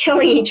end up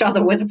killing each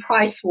other with a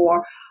price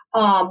war.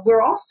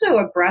 We're also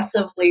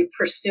aggressively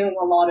pursuing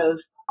a lot of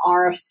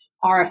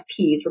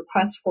RFPs,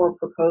 requests for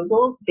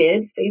proposals,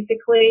 bids,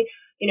 basically,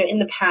 in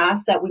the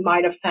past that we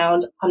might have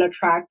found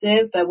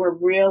unattractive, but we're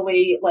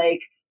really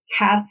like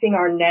casting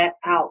our net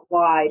out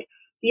wide.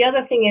 The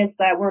other thing is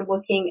that we're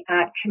looking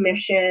at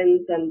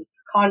commissions and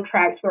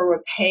contracts where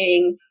we're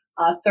paying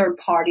third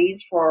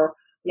parties for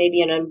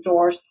maybe an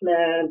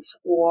endorsement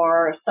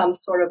or some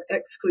sort of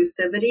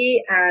exclusivity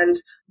and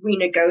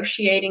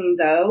renegotiating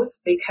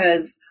those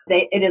because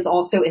it is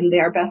also in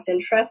their best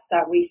interest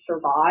that we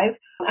survive.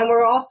 And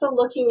we're also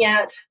looking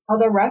at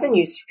other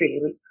revenue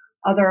streams,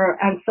 other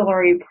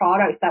ancillary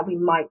products that we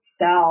might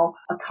sell,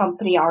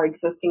 accompany our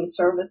existing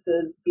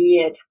services,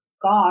 be it,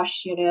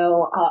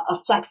 a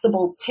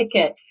flexible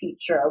ticket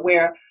feature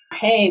where,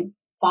 hey,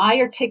 buy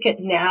your ticket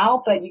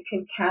now, but you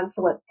can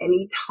cancel at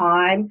any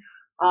time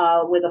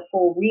with a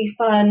full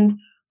refund,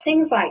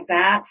 things like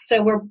that.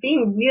 So we're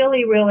being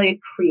really,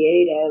 really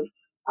creative.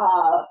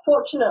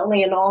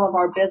 Fortunately, in all of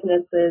our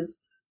businesses,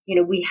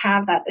 we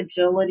have that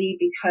agility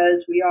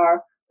because we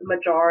are the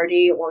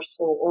majority or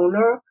sole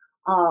owner.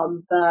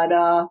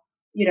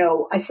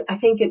 I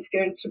think it's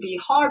going to be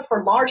hard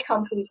for large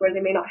companies where they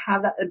may not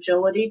have that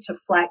agility to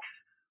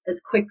flex as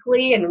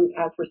quickly and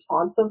as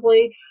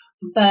responsively.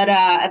 But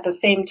at the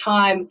same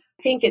time,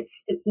 I think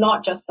it's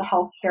not just the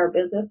healthcare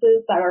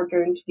businesses that are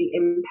going to be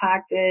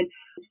impacted.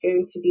 It's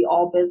going to be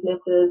all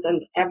businesses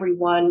and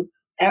everyone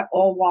at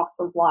all walks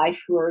of life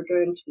who are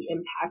going to be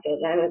impacted.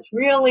 And it's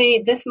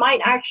really, this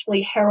might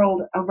actually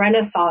herald a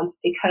renaissance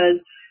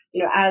because,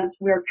 as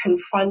we're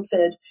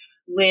confronted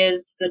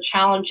with the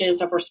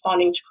challenges of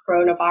responding to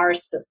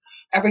coronavirus,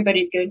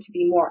 everybody's going to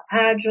be more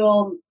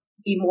agile,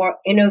 be more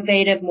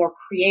innovative, more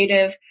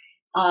creative,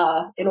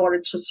 in order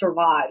to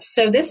survive.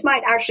 So this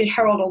might actually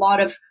herald a lot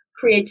of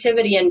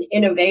creativity and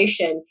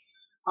innovation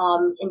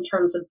in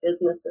terms of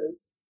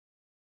businesses.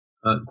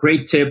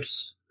 Great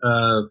tips.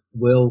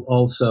 We'll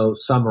also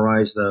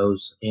summarize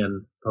those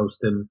and post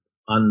them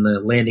on the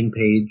landing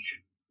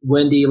page.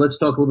 Wendy, let's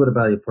talk a little bit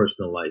about your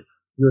personal life.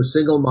 You're a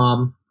single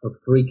mom of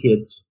 3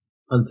 kids,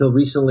 until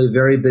recently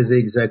very busy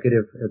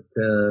executive at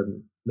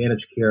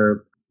managed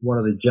care, one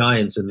of the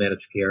giants in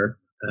managed care.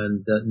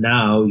 And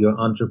now you're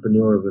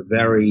entrepreneur of a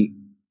very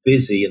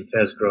busy and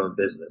fast-growing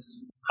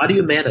business. How do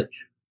you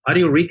manage? How do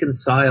you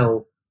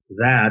reconcile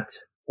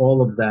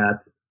all of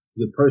that,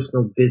 your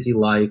personal busy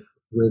life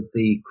with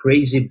the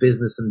crazy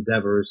business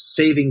endeavors,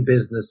 saving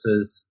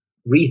businesses,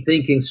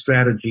 rethinking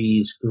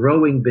strategies,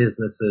 growing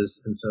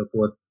businesses, and so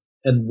forth?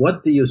 And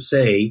what do you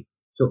say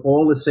to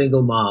all the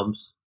single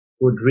moms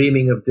who are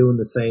dreaming of doing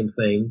the same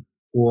thing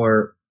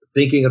or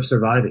thinking of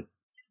surviving?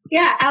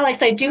 Yeah,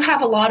 Alex, I do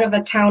have a lot of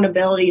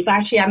accountabilities.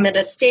 Actually, I'm at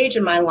a stage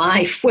in my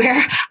life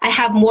where I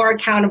have more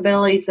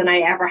accountabilities than I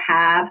ever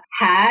have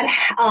had.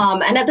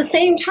 And at the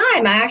same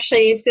time, I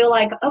actually feel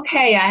like,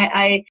 okay,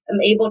 I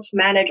am able to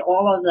manage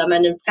all of them.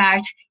 And in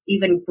fact,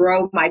 even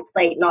grow my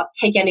plate, not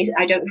take anything.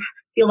 I don't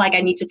feel like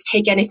I need to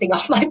take anything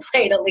off my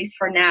plate, at least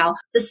for now.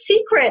 The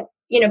secret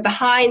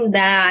behind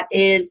that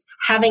is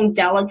having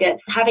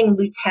delegates, having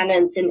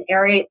lieutenants in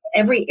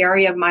every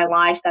area of my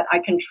life that I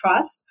can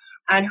trust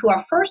and who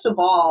are, first of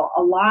all,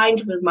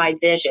 aligned with my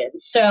vision.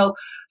 So,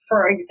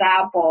 for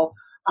example,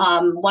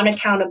 one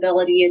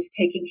accountability is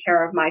taking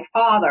care of my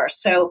father.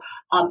 So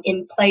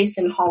in place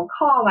in Hong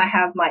Kong, I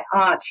have my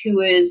aunt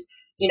who is,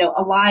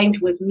 aligned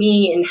with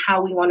me in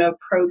how we want to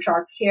approach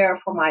our care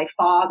for my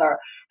father.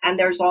 And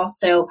there's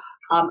also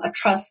a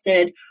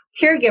trusted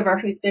caregiver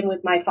who's been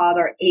with my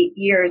father 8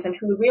 years and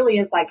who really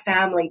is like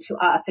family to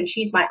us. And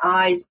she's my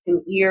eyes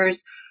and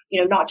ears,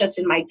 not just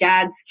in my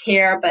dad's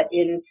care, but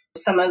in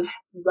some of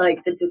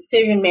like the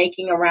decision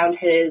making around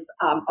his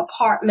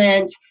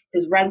apartment,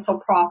 his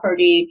rental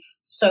property,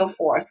 so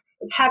forth.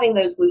 It's having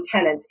those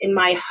lieutenants. In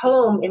my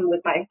home and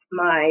with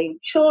my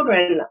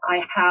children,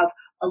 I have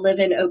a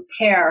live-in au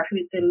pair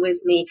who's been with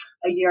me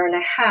a year and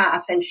a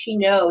half, and she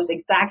knows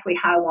exactly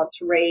how I want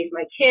to raise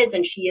my kids,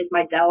 and she is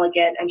my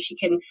delegate, and she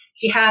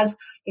has,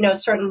 a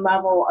certain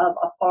level of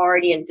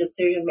authority and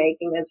decision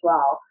making as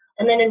well.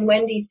 And then in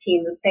Wendy's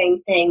team, the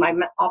same thing. My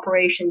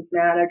operations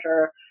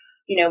manager,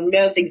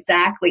 knows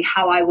exactly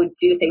how I would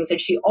do things.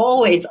 And she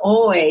always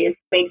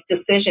makes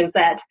decisions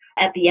that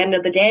at the end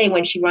of the day,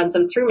 when she runs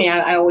them through me,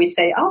 I always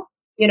say, oh,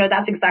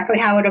 that's exactly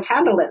how I would have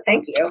handled it.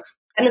 Thank you.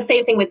 And the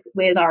same thing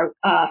with our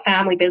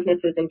family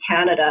businesses in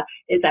Canada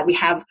is that we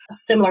have a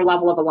similar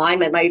level of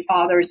alignment. My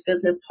father's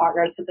business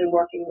partners have been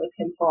working with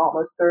him for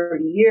almost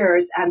 30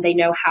 years, and they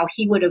know how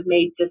he would have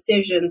made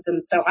decisions.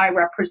 And so I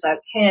represent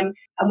him,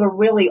 and we're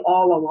really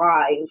all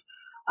aligned.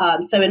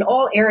 So in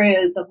all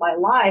areas of my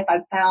life,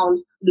 I've found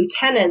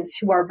lieutenants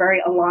who are very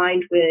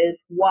aligned with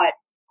what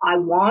I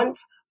want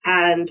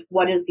and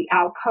what is the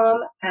outcome,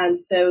 and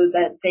so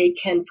that they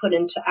can put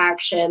into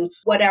action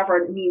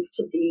whatever needs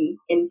to be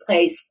in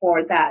place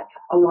for that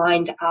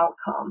aligned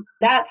outcome.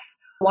 That's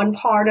one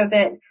part of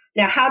it.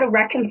 Now, how to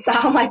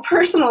reconcile my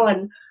personal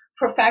and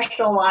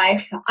professional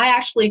life, I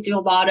actually do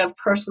a lot of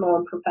personal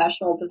and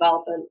professional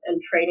development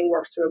and training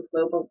work through a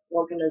global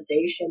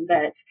organization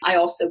that I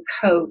also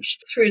coach.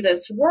 Through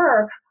this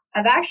work,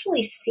 I've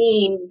actually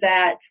seen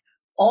that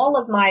all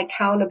of my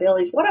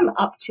accountabilities, what I'm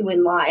up to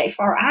in life,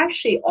 are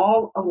actually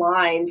all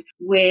aligned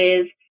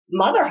with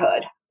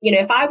motherhood.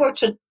 If I were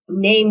to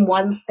name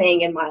one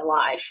thing in my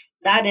life,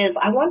 that is,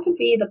 I want to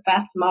be the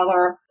best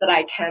mother that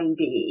I can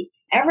be.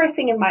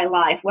 Everything in my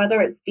life,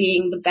 whether it's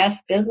being the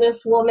best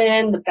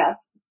businesswoman, the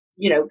best,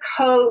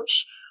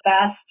 coach,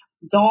 best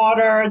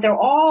daughter, they're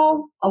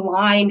all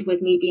aligned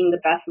with me being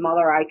the best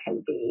mother I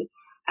can be.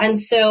 And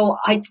so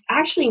I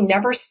actually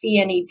never see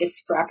any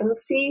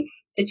discrepancy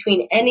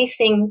between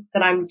anything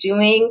that I'm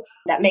doing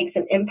that makes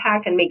an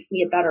impact and makes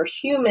me a better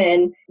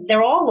human.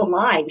 They're all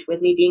aligned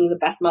with me being the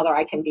best mother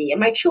I can be. And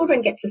my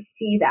children get to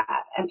see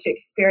that and to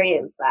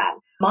experience that.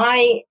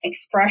 My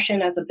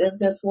expression as a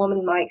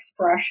businesswoman, my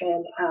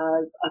expression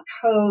as a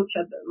coach,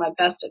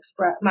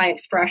 my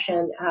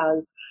expression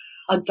as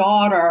a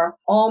daughter,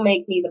 all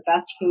make me the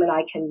best human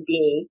I can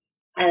be.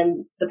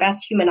 And the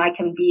best human I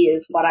can be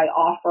is what I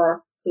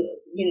offer to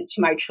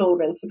my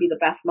children, to be the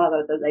best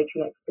mother that they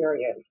can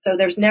experience. So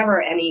there's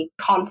never any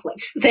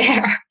conflict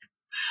there.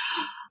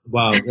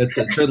 Wow, it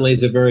certainly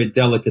is a very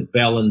delicate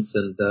balance,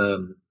 and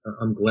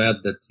I'm glad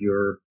that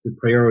your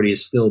priority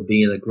is still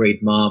being a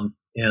great mom,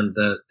 and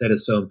that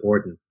is so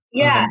important.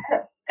 Yeah,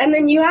 and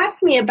then you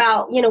asked me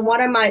about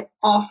what I might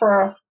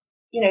offer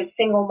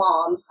single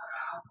moms,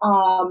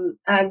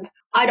 and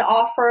I'd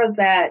offer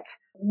that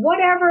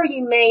whatever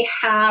you may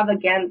have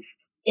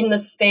against in the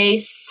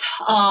space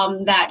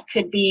that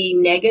could be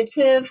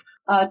negative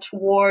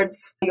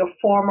towards your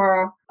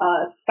former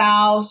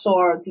spouse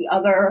or the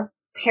other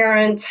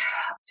parent,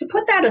 to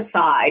put that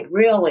aside,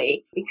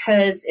 really,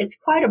 because it's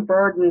quite a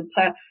burden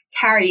to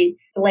carry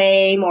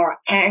blame or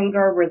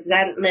anger,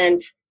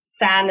 resentment,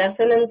 sadness,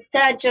 and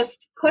instead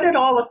just put it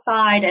all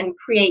aside and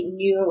create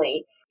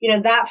newly.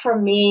 That for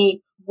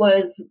me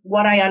was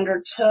what I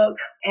undertook.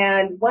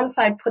 And once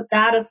I put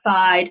that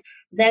aside,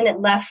 then it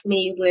left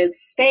me with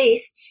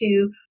space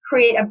to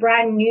create a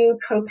brand new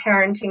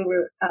co-parenting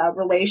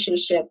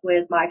relationship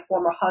with my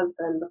former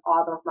husband, the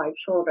father of my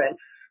children.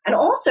 And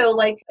also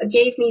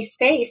gave me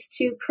space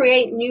to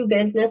create new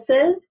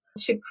businesses,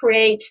 to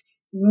create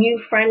new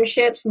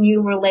friendships,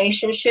 new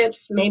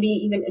relationships, maybe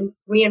even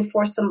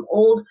reinforce some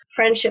old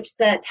friendships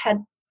that had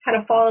kind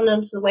of fallen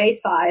into the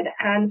wayside.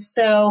 And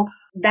so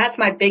that's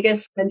my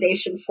biggest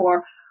recommendation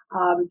for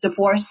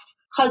divorced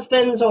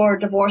husbands or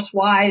divorced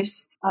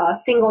wives,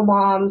 single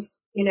moms,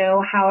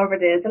 however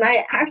it is. And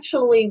I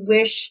actually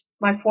wish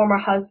my former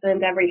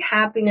husband every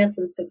happiness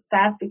and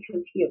success,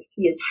 because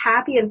he is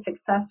happy and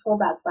successful.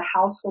 That's the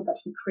household that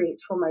he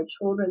creates for my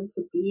children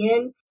to be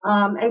in.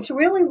 And to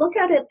really look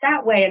at it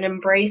that way and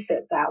embrace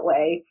it that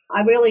way.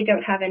 I really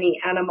don't have any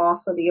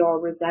animosity or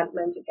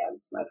resentment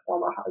against my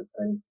former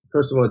husband.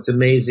 First of all, it's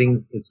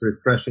amazing. It's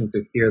refreshing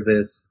to hear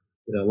this.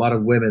 A lot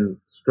of women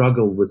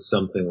struggle with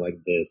something like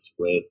this,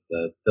 with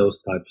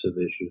those types of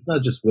issues.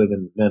 Not just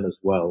women, men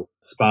as well,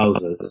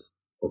 spouses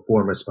or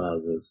former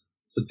spouses.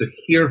 So to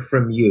hear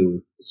from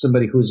you,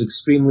 somebody who's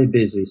extremely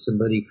busy,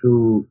 somebody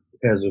who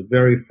has a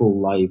very full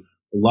life,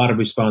 a lot of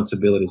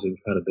responsibilities and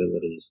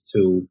accountabilities,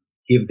 to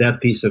give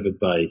that piece of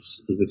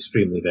advice is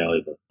extremely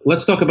valuable.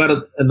 Let's talk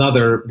about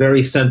another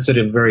very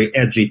sensitive, very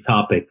edgy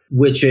topic,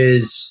 which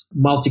is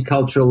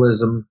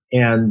multiculturalism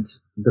and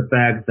the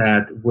fact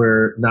that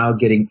we're now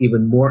getting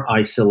even more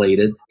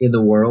isolated in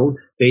the world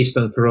based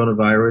on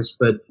coronavirus.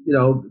 But,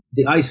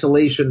 the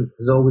isolation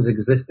has always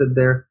existed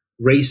there.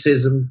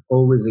 Racism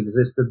always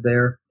existed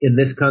there in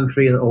this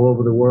country and all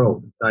over the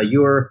world.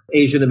 You're an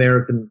Asian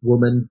American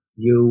woman.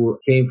 You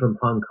came from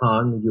Hong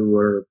Kong.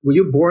 Were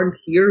you born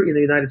here in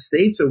the United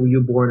States, or were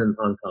you born in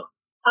Hong Kong?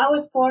 I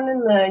was born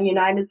in the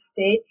United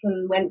States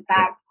and went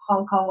back to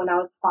Hong Kong when I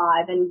was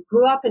 5, and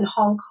grew up in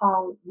Hong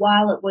Kong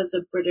while it was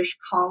a British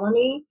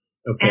colony.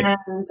 Okay.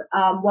 And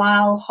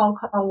while Hong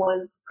Kong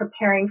was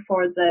preparing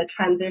for the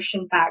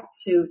transition back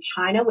to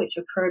China, which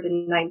occurred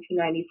in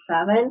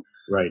 1997.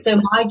 Right. So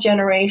my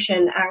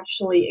generation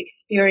actually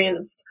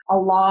experienced a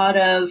lot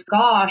of,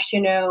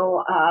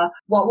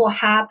 what will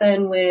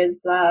happen with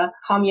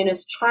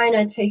communist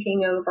China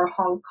taking over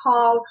Hong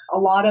Kong. A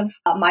lot of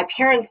my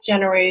parents'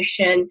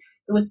 generation,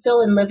 it was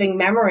still in living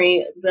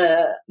memory,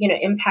 the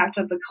impact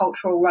of the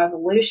Cultural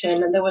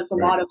Revolution, and there was a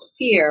lot of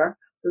fear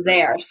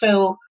there.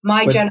 So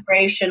my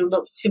generation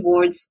looked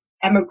towards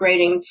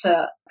emigrating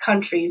to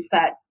countries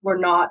that were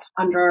not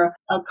under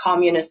a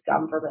communist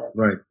government.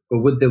 Right. But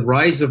with the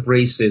rise of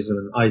racism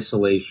and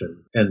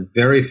isolation and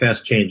very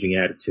fast changing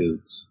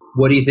attitudes,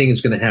 what do you think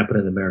is going to happen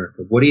in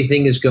America? What do you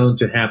think is going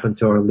to happen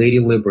to our Lady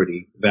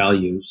Liberty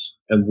values?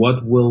 And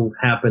what will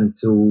happen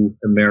to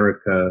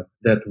America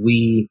that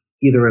we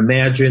either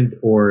imagined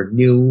or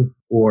knew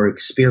or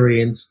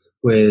experienced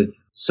with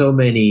so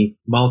many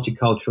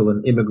multicultural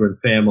and immigrant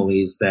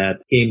families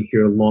that came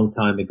here a long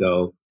time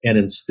ago and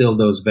instilled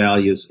those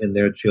values in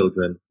their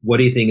children? What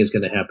do you think is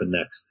going to happen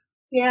next?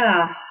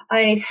 Yeah,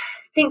 I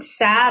think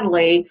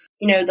sadly,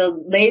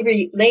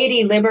 the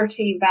Lady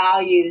Liberty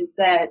values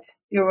that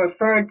you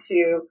referred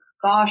to,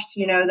 gosh,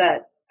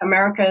 that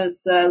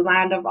America's a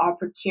land of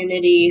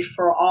opportunity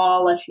for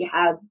all if you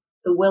had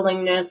the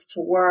willingness to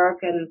work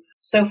and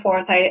so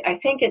forth. I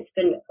think it's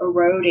been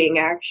eroding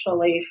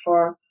actually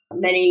for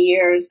many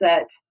years,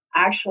 that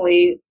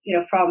actually,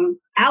 from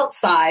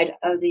outside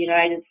of the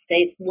United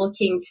States,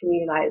 looking to the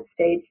United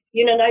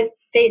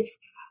States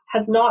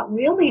has not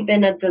really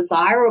been a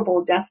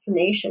desirable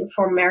destination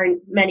for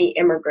many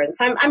immigrants.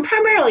 I'm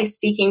primarily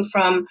speaking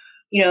from,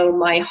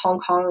 my Hong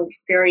Kong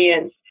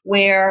experience,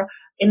 where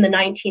in the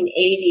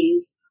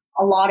 1980s,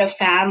 a lot of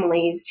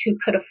families who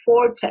could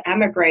afford to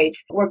emigrate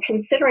were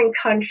considering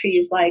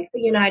countries like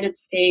the United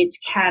States,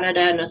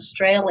 Canada, and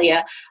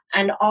Australia,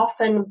 and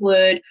often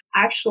would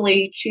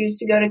actually choose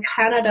to go to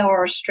Canada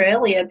or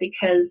Australia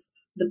because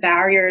the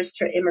barriers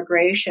to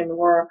immigration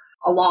were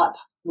a lot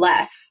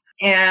less.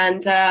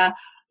 And,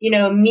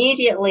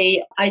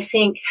 immediately, I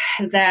think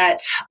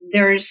that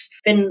there's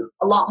been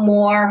a lot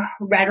more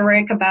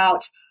rhetoric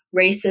about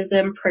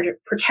racism,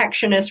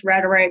 protectionist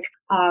rhetoric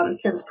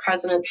since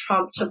President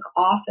Trump took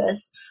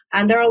office.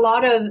 And there are a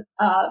lot of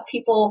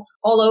people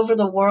all over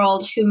the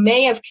world who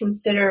may have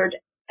considered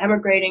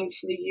emigrating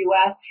to the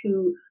U.S.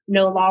 who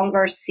no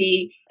longer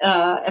see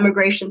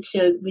immigration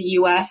to the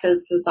U.S.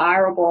 as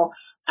desirable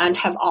and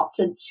have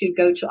opted to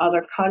go to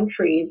other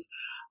countries.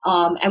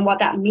 And what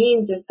that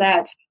means is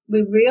that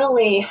we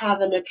really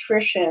have an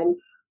attrition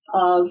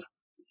of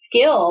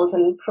skills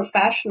and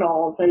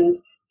professionals and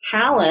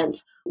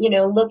talent.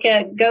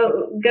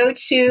 Go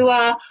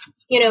to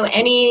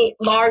any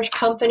large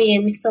company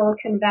in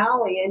Silicon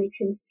Valley, and you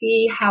can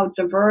see how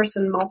diverse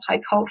and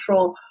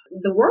multicultural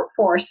the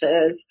workforce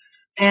is.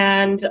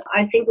 And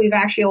I think we've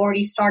actually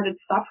already started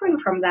suffering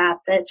from that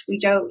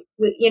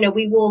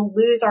we will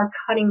lose our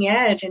cutting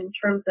edge in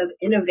terms of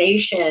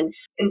innovation,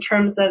 in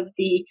terms of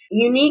the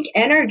unique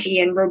energy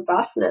and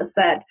robustness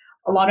that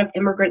a lot of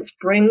immigrants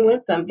bring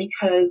with them,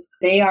 because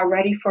they are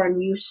ready for a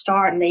new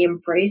start and they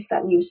embrace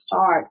that new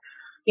start.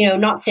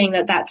 Not saying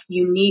that that's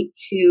unique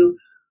to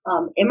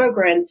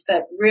immigrants,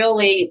 but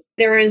really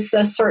there is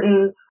a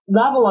certain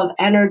level of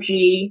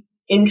energy,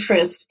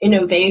 interest,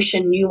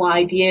 innovation, new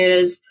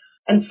ideas,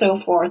 and so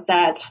forth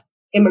that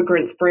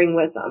immigrants bring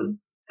with them.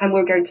 And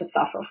we're going to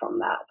suffer from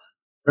that.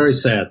 Very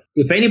sad.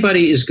 If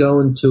anybody is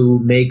going to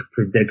make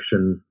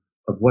prediction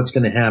of what's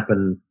going to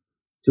happen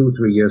 2-3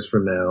 years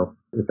from now,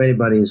 if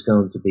anybody is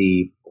going to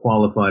be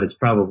qualified, it's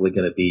probably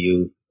going to be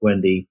you,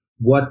 Wendy.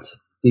 What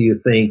do you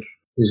think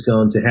is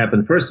going to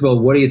happen? First of all,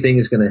 what do you think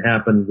is going to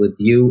happen with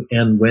you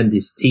and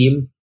Wendy's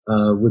team,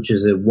 which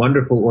is a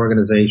wonderful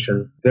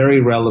organization,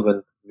 very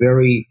relevant,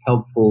 very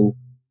helpful,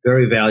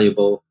 very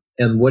valuable?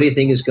 And what do you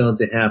think is going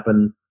to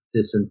happen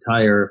this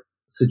entire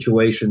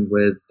situation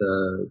with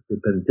the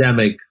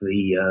pandemic,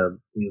 the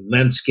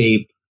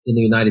landscape in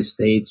the United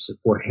States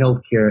for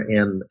healthcare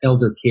and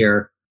elder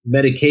care,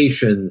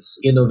 medications,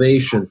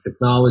 innovations,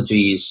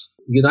 technologies?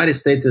 The United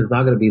States is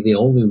not going to be the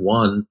only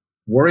one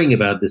worrying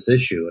about this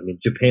issue. I mean,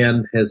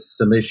 Japan has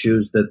some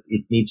issues that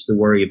it needs to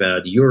worry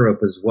about, Europe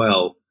as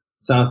well,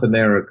 South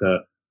America,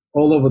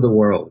 all over the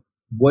world.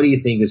 What do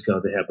you think is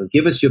going to happen?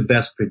 Give us your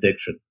best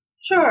prediction.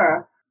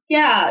 Sure.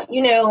 Yeah.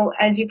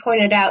 As you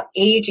pointed out,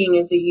 aging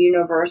is a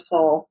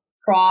universal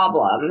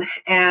problem.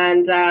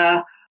 And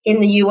in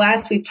the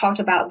U.S., we've talked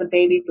about the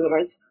baby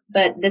boomers,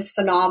 but this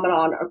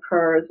phenomenon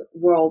occurs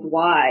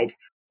worldwide.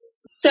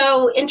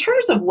 So in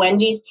terms of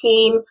Wendy's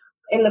team,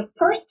 in the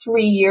first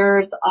 3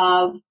 years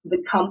of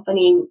the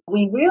company,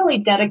 we really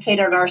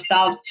dedicated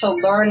ourselves to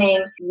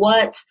learning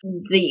what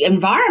the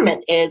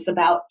environment is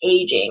about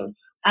aging.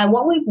 And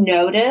what we've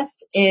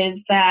noticed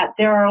is that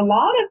there are a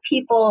lot of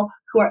people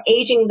who are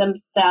aging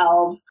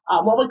themselves,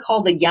 what we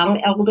call the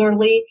young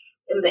elderly,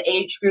 in the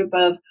age group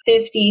of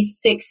 50s,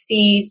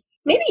 60s,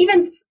 maybe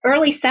even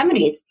early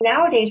 70s.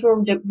 Nowadays,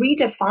 we're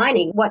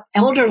redefining what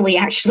elderly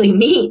actually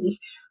means.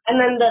 And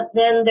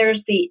then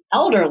there's the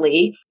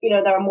elderly,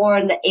 that are more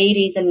in the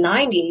 80s and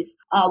 90s.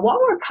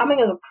 What we're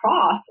coming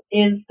across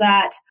is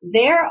that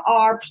there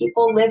are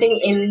people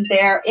living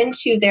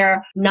into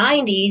their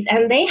 90s,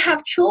 and they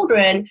have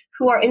children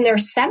who are in their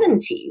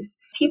 70s.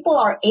 People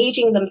are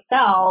aging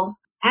themselves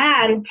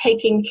and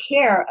taking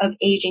care of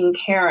aging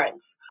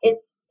parents.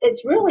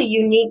 It's really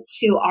unique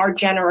to our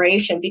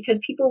generation, because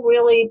people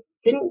really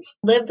didn't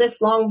live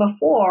this long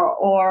before,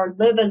 or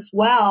live as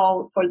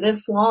well for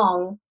this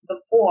long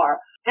before.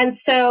 And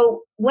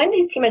so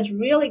Wendy's team has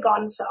really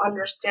gotten to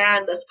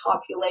understand this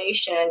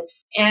population.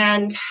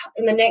 And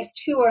in the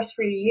next 2 or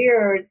 3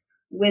 years,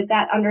 with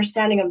that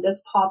understanding of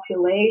this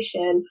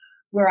population,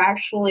 we're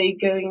actually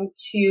going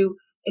to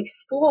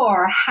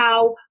explore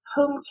how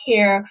home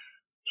care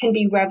can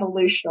be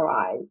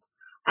revolutionized.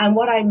 And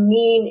what I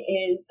mean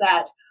is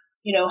that,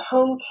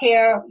 home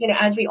care,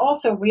 as we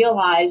also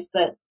realize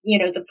that,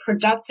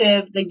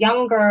 the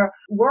younger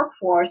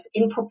workforce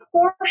in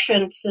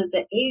proportion to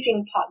the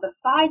the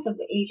size of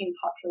the aging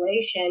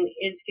population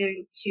is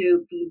going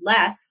to be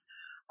less.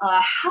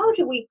 How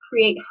do we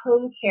create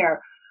home care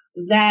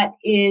that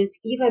is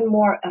even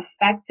more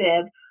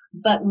effective,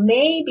 but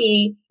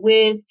maybe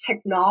with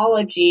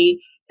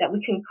technology that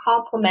we can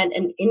complement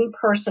an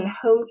in-person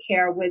home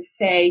care with,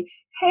 say,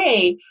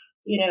 hey,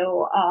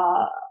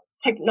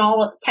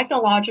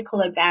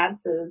 technological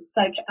advances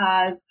such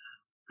as,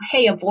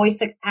 hey, a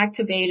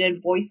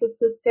voice-activated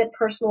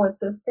personal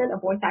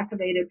assistant,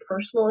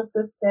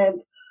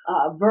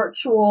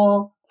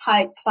 virtual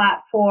type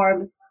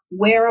platforms,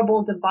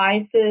 wearable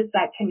devices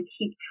that can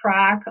keep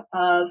track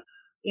of,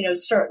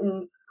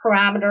 certain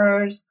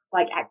parameters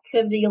like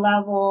activity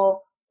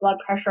level, blood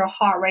pressure,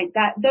 heart rate,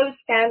 those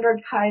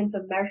standard kinds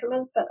of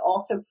measurements, but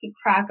also keep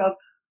track of,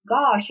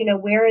 gosh,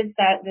 where is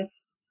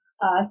this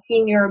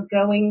senior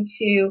going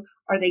to?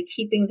 Are they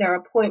keeping their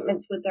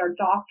appointments with their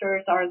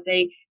doctors? Are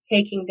they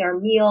taking their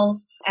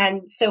meals?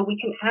 And so we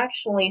can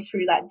actually,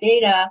 through that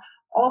data,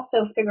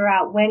 also figure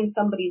out when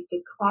somebody's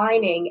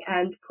declining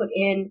and put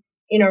in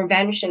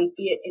interventions,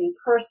 be it in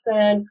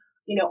person,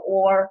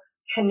 or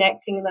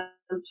connecting them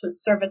to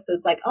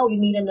services like, oh, you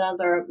need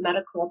another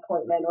medical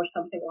appointment or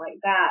something like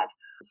that.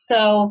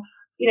 So,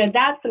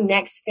 that's the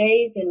next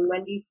phase in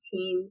Wendy's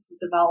team's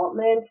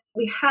development.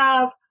 We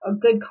have a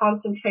good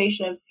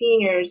concentration of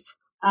seniors,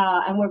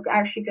 and we're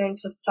actually going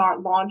to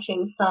start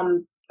launching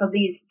some of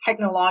these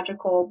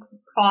technological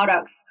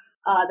products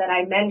that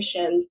I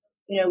mentioned,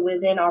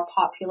 within our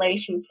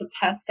population to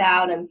test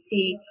out and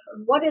see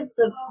what is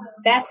the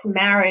best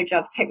marriage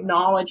of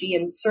technology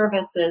and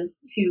services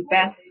to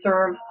best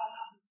serve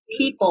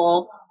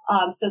people,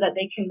 so that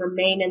they can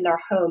remain in their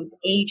homes,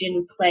 age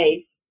in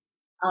place,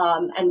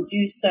 and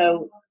do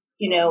so,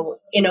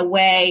 in a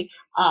way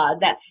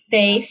that's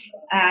safe,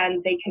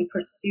 and they can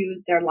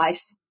pursue their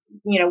lives,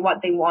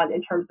 what they want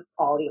in terms of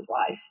quality of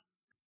life.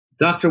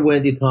 Dr.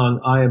 Wendy Tong,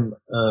 I am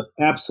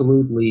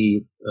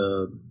absolutely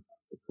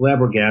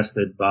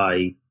flabbergasted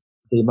by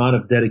the amount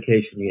of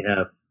dedication you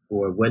have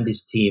for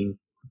Wendy's team,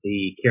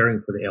 the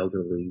caring for the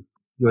elderly,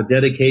 your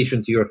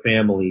dedication to your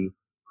family,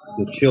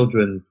 your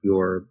children,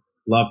 your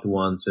loved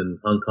ones in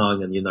Hong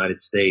Kong and the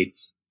United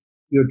States.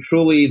 You're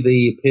truly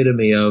the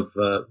epitome of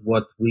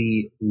what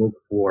we look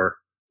for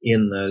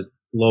in the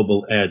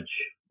global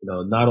edge.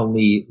 Not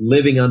only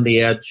living on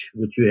the edge,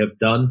 which you have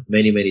done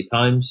many, many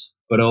times,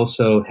 but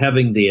also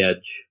having the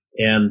edge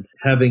and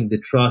having the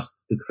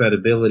trust, the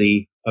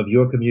credibility of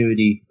your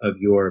community, of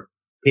your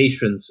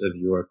patients, of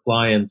your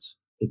clients.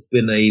 It's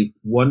been a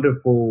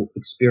wonderful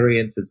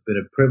experience. It's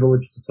been a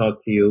privilege to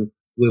talk to you.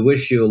 We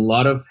wish you a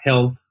lot of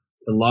health,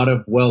 a lot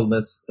of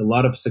wellness, a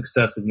lot of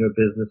success in your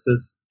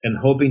businesses, and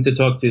hoping to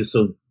talk to you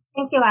soon.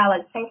 Thank you,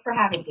 Alex. Thanks for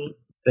having me.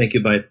 Thank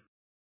you. Bye.